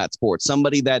in combat sports.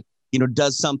 Somebody that,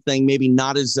 does something maybe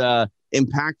not as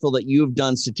impactful that you've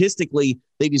done statistically,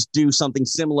 they just do something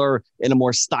similar in a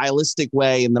more stylistic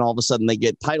way, and then all of a sudden they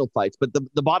get title fights. But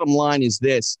the bottom line is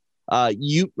this. As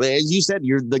you said,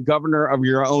 you're the governor of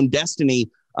your own destiny.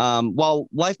 While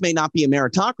life may not be a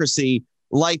meritocracy,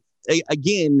 life,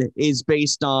 again, is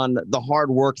based on the hard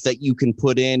work that you can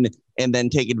put in and then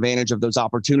take advantage of those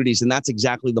opportunities. And that's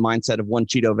exactly the mindset of one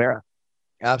Cheeto Vera.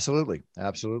 Absolutely.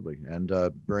 Absolutely. And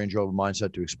very enjoyable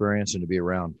mindset to experience and to be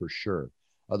around for sure.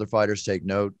 Other fighters take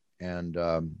note. And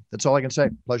that's all I can say.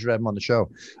 Pleasure to have him on the show.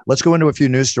 Let's go into a few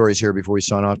news stories here before we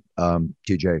sign off,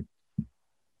 TJ.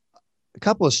 A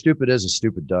couple of stupid is and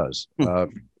stupid does.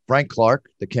 Frank Clark,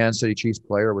 the Kansas City Chiefs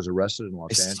player, was arrested in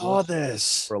Los Angeles. Saw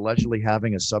this. For allegedly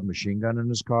having a submachine gun in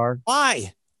his car.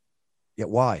 Why? Yeah,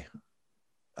 why?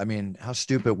 I mean, how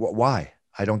stupid? Why?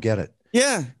 I don't get it.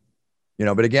 Yeah.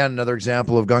 But again, another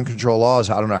example of gun control laws.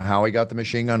 I don't know how he got the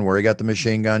machine gun, where he got the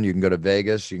machine gun. You can go to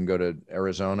Vegas, you can go to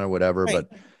Arizona, whatever, right.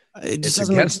 But it's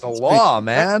against the law,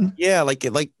 man. Yeah,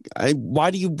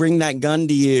 why do you bring that gun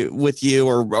to you with you,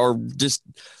 or just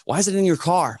why is it in your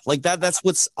car? Like that? That's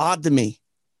what's odd to me.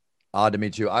 Odd to me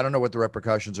too. I don't know what the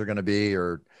repercussions are going to be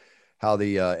or how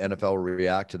the NFL will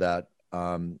react to that.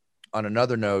 On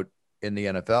another note, in the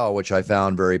NFL, which I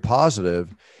found very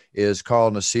positive, is Carl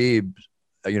Nassib,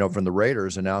 from the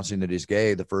Raiders, announcing that he's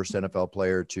gay, the first NFL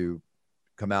player to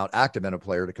come out, active NFL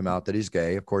player to come out that he's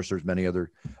gay. Of course, there's many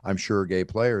other, I'm sure, gay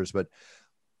players, but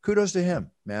kudos to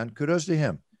him, man. Kudos to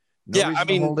him. No reason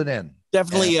to hold it in.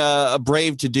 Definitely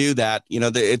brave to do that.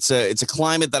 It's a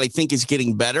climate that I think is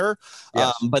getting better.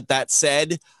 Yes. But that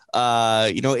said,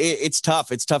 it's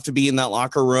tough. It's tough to be in that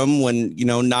locker room when,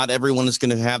 not everyone is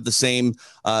going to have the same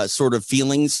sort of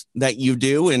feelings that you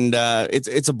do. And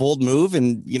it's a bold move.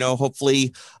 And,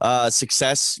 hopefully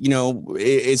success,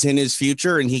 is in his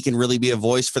future, and he can really be a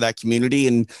voice for that community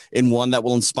and one that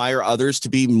will inspire others to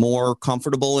be more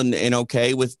comfortable and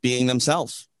okay with being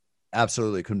themselves.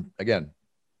 Absolutely. Again,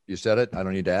 you said it. I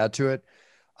don't need to add to it.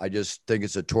 I just think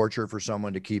it's a torture for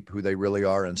someone to keep who they really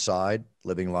are inside,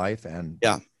 living life. And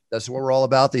that's what we're all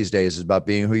about these days, is about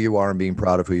being who you are and being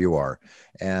proud of who you are.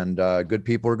 And good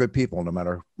people are good people, no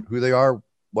matter who they are,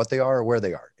 what they are, or where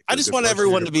they are. I just want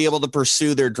everyone to be able to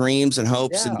pursue their dreams and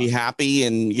hopes and be happy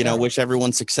and, wish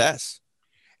everyone success.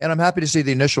 And I'm happy to see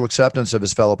the initial acceptance of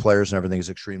his fellow players and everything is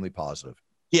extremely positive.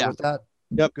 Yeah. So with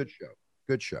that, Good show.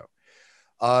 Good show.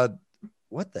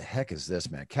 What the heck is this,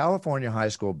 man? California high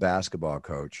school basketball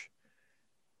coach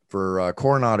for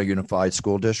Coronado Unified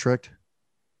School District.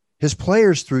 His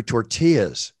players threw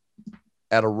tortillas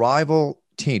at a rival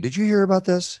team. Did you hear about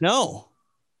this? No.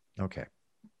 Okay.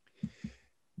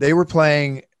 They were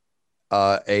playing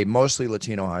a mostly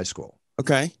Latino high school.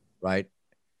 Okay. Right.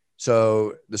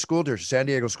 So the school district, San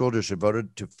Diego school district,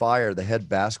 voted to fire the head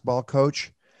basketball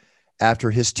coach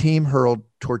after his team hurled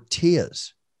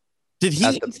tortillas. Did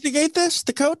he instigate this,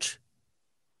 the coach?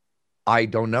 I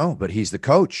don't know, but he's the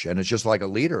coach, and it's just like a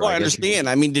leader. Well, I understand.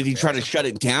 I mean, did he try to shut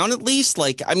it down at least?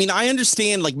 Like, I mean, I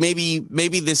understand, like, maybe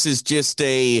this is just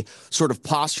a sort of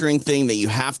posturing thing that you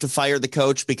have to fire the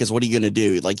coach because what are you going to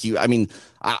do? Like,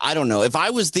 I don't know. If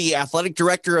I was the athletic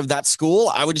director of that school,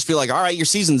 I would just be like, all right, your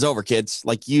season's over, kids.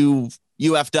 Like, you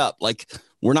effed up. Like,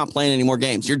 we're not playing any more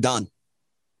games. You're done.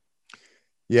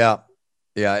 Yeah.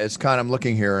 Yeah. It's kind of, I'm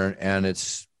looking here, and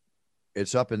it's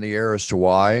up in the air as to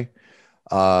why.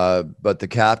 But the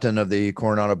captain of the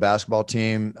Coronado basketball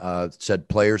team said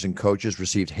players and coaches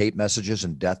received hate messages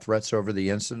and death threats over the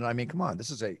incident. I mean, come on, this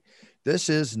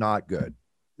is not good.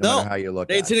 No matter how you look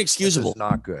at it. It's inexcusable. It's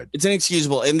not good. It's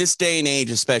inexcusable in this day and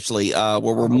age, especially where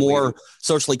we're more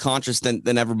socially conscious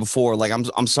than ever before. Like,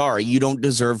 I'm sorry, you don't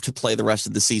deserve to play the rest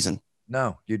of the season.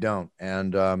 No, you don't.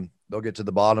 And they'll get to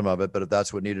the bottom of it. But if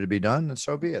that's what needed to be done, then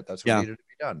so be it. That's what needed to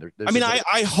be done.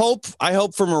 I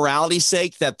hope for morality's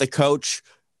sake that the coach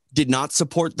did not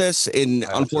support this, and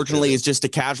unfortunately is just a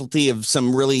casualty of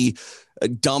some really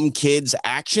dumb kids'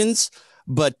 actions.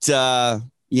 But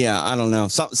yeah, I don't know.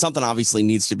 Something obviously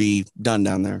needs to be done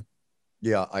down there.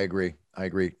 Yeah, I agree.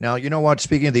 Now, you know what?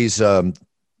 Speaking of these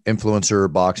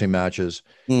influencer boxing matches,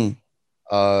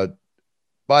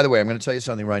 by the way, I'm going to tell you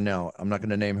something right now. I'm not going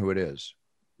to name who it is,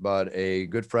 but a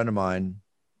good friend of mine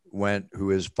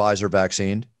who is Pfizer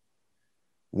vaccinated,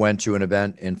 went to an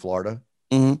event in Florida,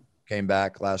 came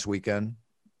back last weekend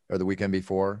or the weekend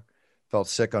before, felt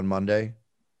sick on Monday,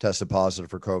 tested positive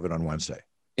for COVID on Wednesday.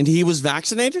 And he was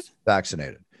vaccinated?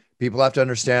 Vaccinated. People have to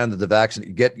understand that the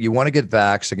vaccine you want to get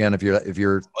vax again. If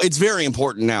you're, it's very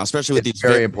important now, especially with these.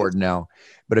 Very important now.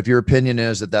 But if your opinion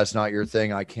is that that's not your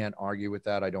thing, I can't argue with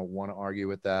that. I don't want to argue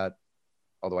with that,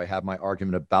 although I have my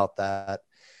argument about that.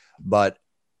 But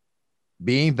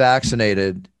being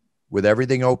vaccinated with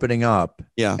everything opening up,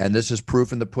 and this is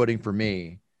proof in the pudding for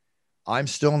me, I'm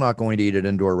still not going to eat at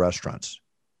indoor restaurants.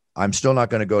 I'm still not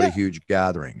going to go to huge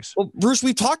gatherings. Well, Bruce,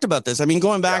 we've talked about this. I mean,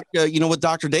 going back, with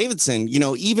Dr. Davidson,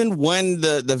 even when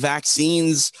the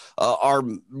vaccines are,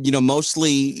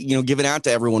 mostly, given out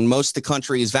to everyone, most of the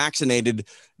country is vaccinated,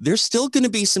 there's still going to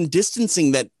be some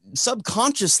distancing that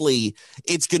subconsciously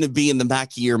it's going to be in the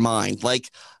back of your mind. Like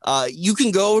you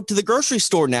can go to the grocery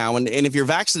store now and if you're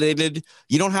vaccinated,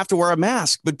 you don't have to wear a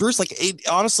mask. But Bruce, like, it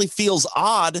honestly feels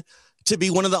odd to be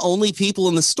one of the only people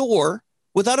in the store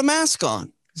without a mask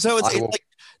on. So it's like,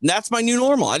 that's my new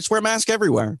normal. I just wear a mask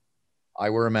everywhere.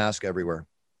 I wear a mask everywhere.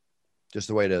 Just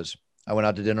the way it is. I went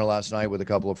out to dinner last night with a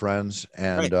couple of friends,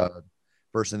 and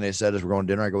first thing they said is, we're going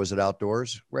to dinner. I go, is it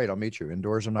outdoors? Great, I'll meet you.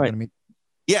 Indoors, I'm not going to meet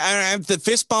you. Yeah, and the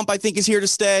fist bump, I think, is here to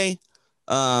stay.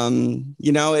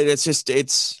 It's just,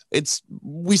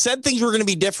 we said things were going to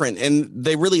be different, and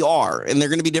they really are, and they're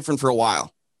going to be different for a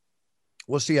while.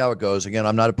 We'll see how it goes. Again,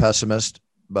 I'm not a pessimist,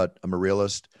 but I'm a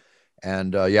realist.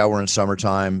 And we're in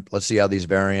summertime. Let's see how these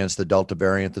variants, the Delta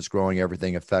variant that's growing,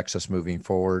 everything affects us moving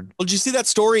forward. Well, did you see that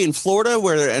story in Florida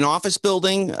where an office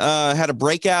building had a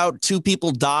breakout? 2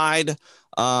 people died.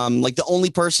 Like the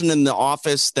only person in the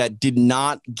office that did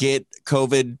not get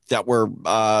COVID that were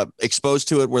exposed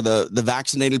to it were the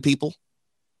vaccinated people.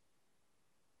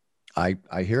 I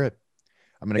hear it.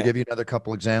 I'm going to give you another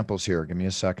couple examples here. Give me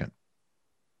a second.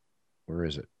 Where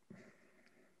is it?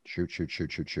 Shoot.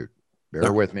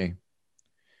 Bear with me.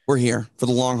 We're here for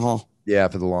the long haul. Yeah,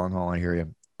 for the long haul. I hear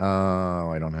you. Oh,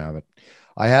 I don't have it.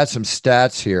 I had some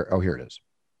stats here. Oh, here it is.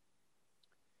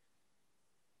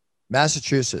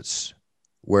 Massachusetts,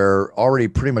 where already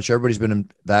pretty much everybody's been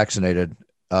vaccinated.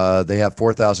 They have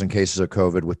 4,000 cases of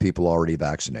COVID with people already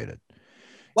vaccinated.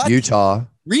 What? Utah.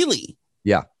 Really?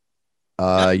 Yeah.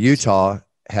 Utah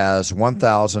has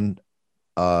 1,000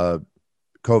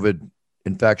 COVID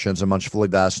infections amongst fully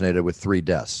vaccinated with 3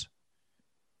 deaths.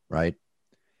 Right.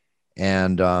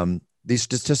 And these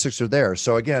statistics are there.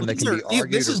 So again, they can be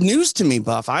argued. This is news to me,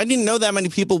 Buff. I didn't know that many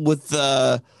people with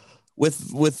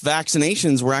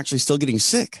vaccinations were actually still getting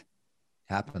sick.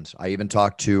 Happens. I even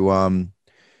talked to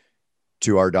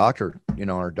our doctor,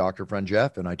 our doctor friend,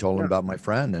 Jeff, and I told him about my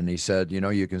friend, and he said,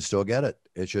 you can still get it.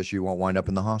 It's just, you won't wind up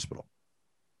in the hospital.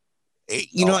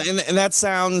 And that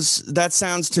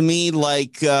sounds to me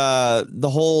like the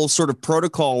whole sort of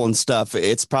protocol and stuff,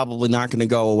 it's probably not going to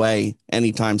go away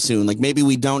anytime soon. Like maybe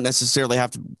we don't necessarily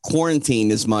have to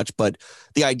quarantine as much, but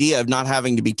the idea of not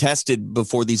having to be tested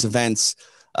before these events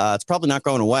it's probably not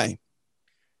going away.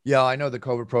 Yeah, I know the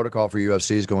COVID protocol for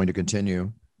UFC is going to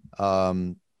continue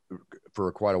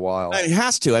for quite a while. It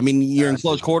has to. I mean, you're in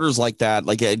close quarters like that.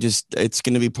 Like it's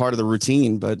going to be part of the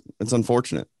routine, but it's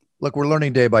unfortunate. Look, we're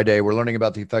learning day by day. We're learning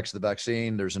about the effects of the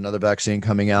vaccine. There's another vaccine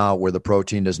coming out where the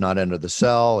protein does not enter the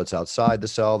cell. It's outside the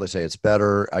cell. They say it's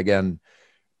better. Again,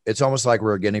 it's almost like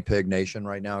we're a guinea pig nation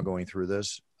right now going through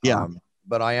this. Yeah.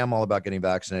 But I am all about getting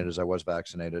vaccinated as I was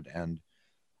vaccinated, and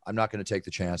I'm not going to take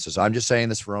the chances. I'm just saying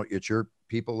this for it's your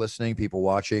people listening, people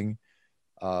watching,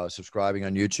 subscribing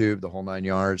on YouTube, the whole 9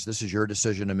 yards. This is your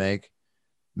decision to make.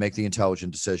 Make the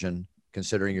intelligent decision,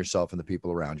 considering yourself and the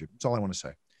people around you. That's all I want to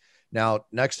say. Now,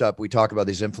 next up, we talk about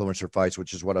these influencer fights,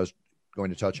 which is what I was going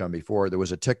to touch on before. There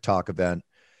was a TikTok event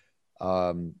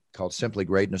called Simply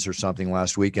Greatness or something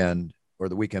last weekend or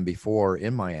the weekend before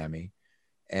in Miami.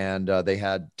 And they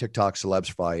had TikTok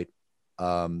celebs fight.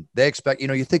 They expect,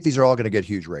 you think these are all going to get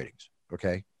huge ratings.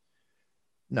 Okay.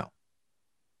 No,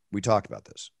 we talked about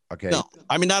this. Okay. No,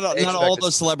 I mean, not all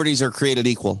those celebrities are created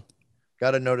equal.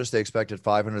 Got to notice they expected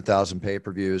 500,000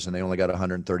 pay-per-views and they only got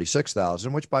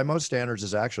 136,000, which by most standards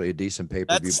is actually a decent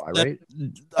pay-per-view buy rate.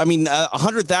 I mean,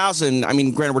 100,000. I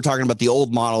mean, granted, we're talking about the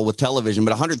old model with television,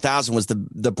 but 100,000 was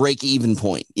the break-even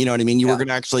point. You know what I mean? You were going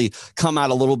to actually come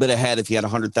out a little bit ahead if you had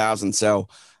 100,000. So,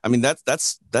 I mean,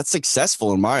 that's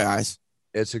successful in my eyes.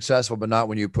 It's successful, but not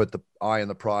when you put the eye on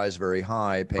the prize very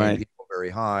high, paying people very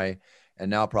high, and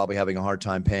now probably having a hard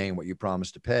time paying what you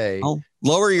promised to pay. Oh,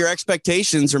 lower your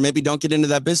expectations or maybe don't get into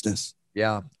that business.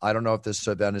 Yeah. I don't know if this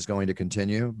event is going to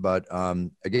continue, but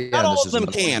again, not all of them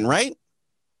can, right?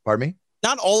 Pardon me?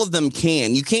 Not all of them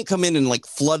can. You can't come in and like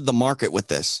flood the market with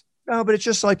this. No, but it's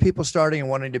just like people starting and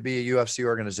wanting to be a UFC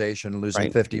organization,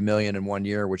 losing 50 million in 1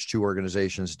 year, which 2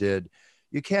 organizations did.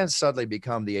 You can't suddenly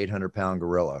become the 800-pound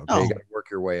gorilla. Okay? No. You got to work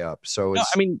your way up. So I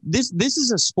mean, this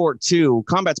is a sport too,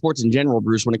 combat sports in general,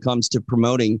 Bruce, when it comes to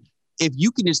promoting. If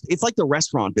you can it's like the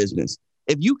restaurant business.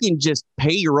 If you can just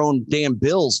pay your own damn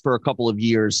bills for a couple of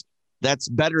years, that's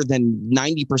better than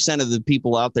 90% of the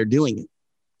people out there doing it.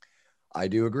 I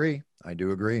do agree.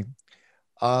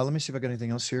 Let me see if I got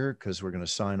anything else here because we're going to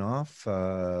sign off.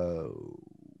 Sounds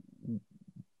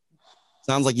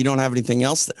like you don't have anything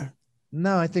else there.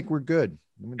 No, I think we're good.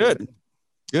 Good.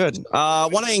 I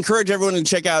want to encourage everyone to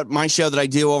check out my show that I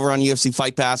do over on UFC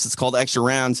Fight Pass. It's called Extra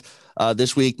Rounds.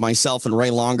 This week, myself and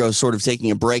Ray Longo sort of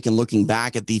taking a break and looking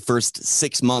back at the first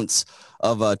 6 months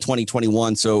of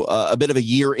 2021. So a bit of a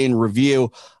year in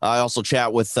review. I also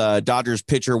chat with Dodgers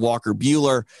pitcher Walker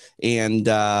Buehler and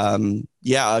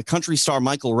country star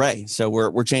Michael Ray. So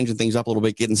we're changing things up a little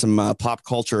bit, getting some pop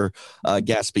culture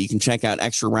guests. But you can check out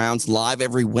Extra Rounds live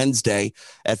every Wednesday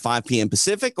at 5 p.m.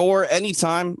 Pacific or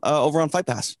anytime over on Fight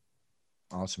Pass.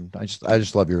 Awesome. I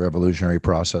just love your evolutionary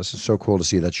process. It's so cool to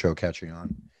see that show catching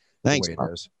on. Thanks.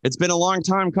 It's been a long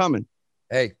time coming.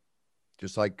 Hey,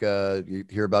 just like you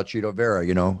hear about Chito Vera,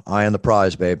 eye on the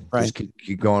prize, babe. Right. Just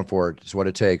keep going for it. It's what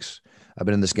it takes. I've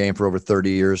been in this game for over 30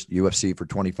 years, UFC for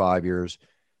 25 years,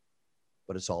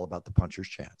 but it's all about the puncher's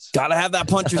chance. Got to have that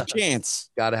puncher's chance.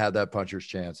 Got to have that puncher's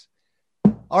chance.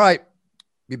 All right.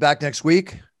 Be back next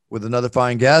week with another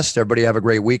fine guest. Everybody have a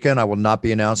great weekend. I will not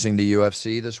be announcing the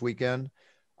UFC this weekend.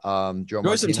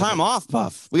 Enjoy some time off,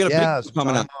 Puff. We got a big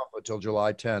coming up until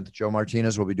July 10th. Joe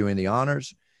Martinez will be doing the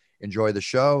honors. Enjoy the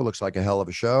show. Looks like a hell of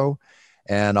a show.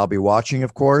 And I'll be watching,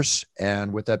 of course.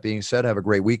 And with that being said, have a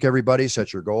great week, everybody.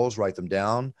 Set your goals, write them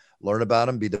down, learn about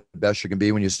them, be the best you can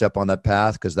be when you step on that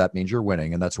path, because that means you're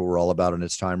winning. And that's what we're all about on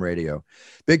It's Time Radio.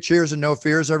 Big cheers and no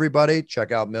fears, everybody.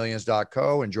 Check out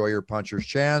millions.co. Enjoy your puncher's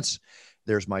chance.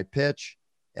 There's my pitch.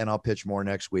 And I'll pitch more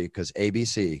next week because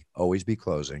ABC, always be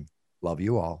closing. Love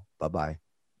you all. Bye-bye.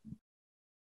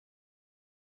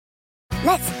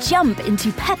 Let's jump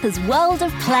into Peppa's world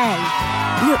of play.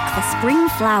 Look for spring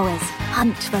flowers,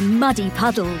 hunt for muddy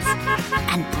puddles,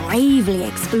 and bravely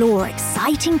explore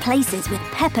exciting places with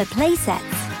Peppa Play Sets.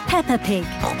 Peppa Pig,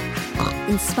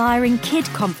 inspiring kid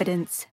confidence.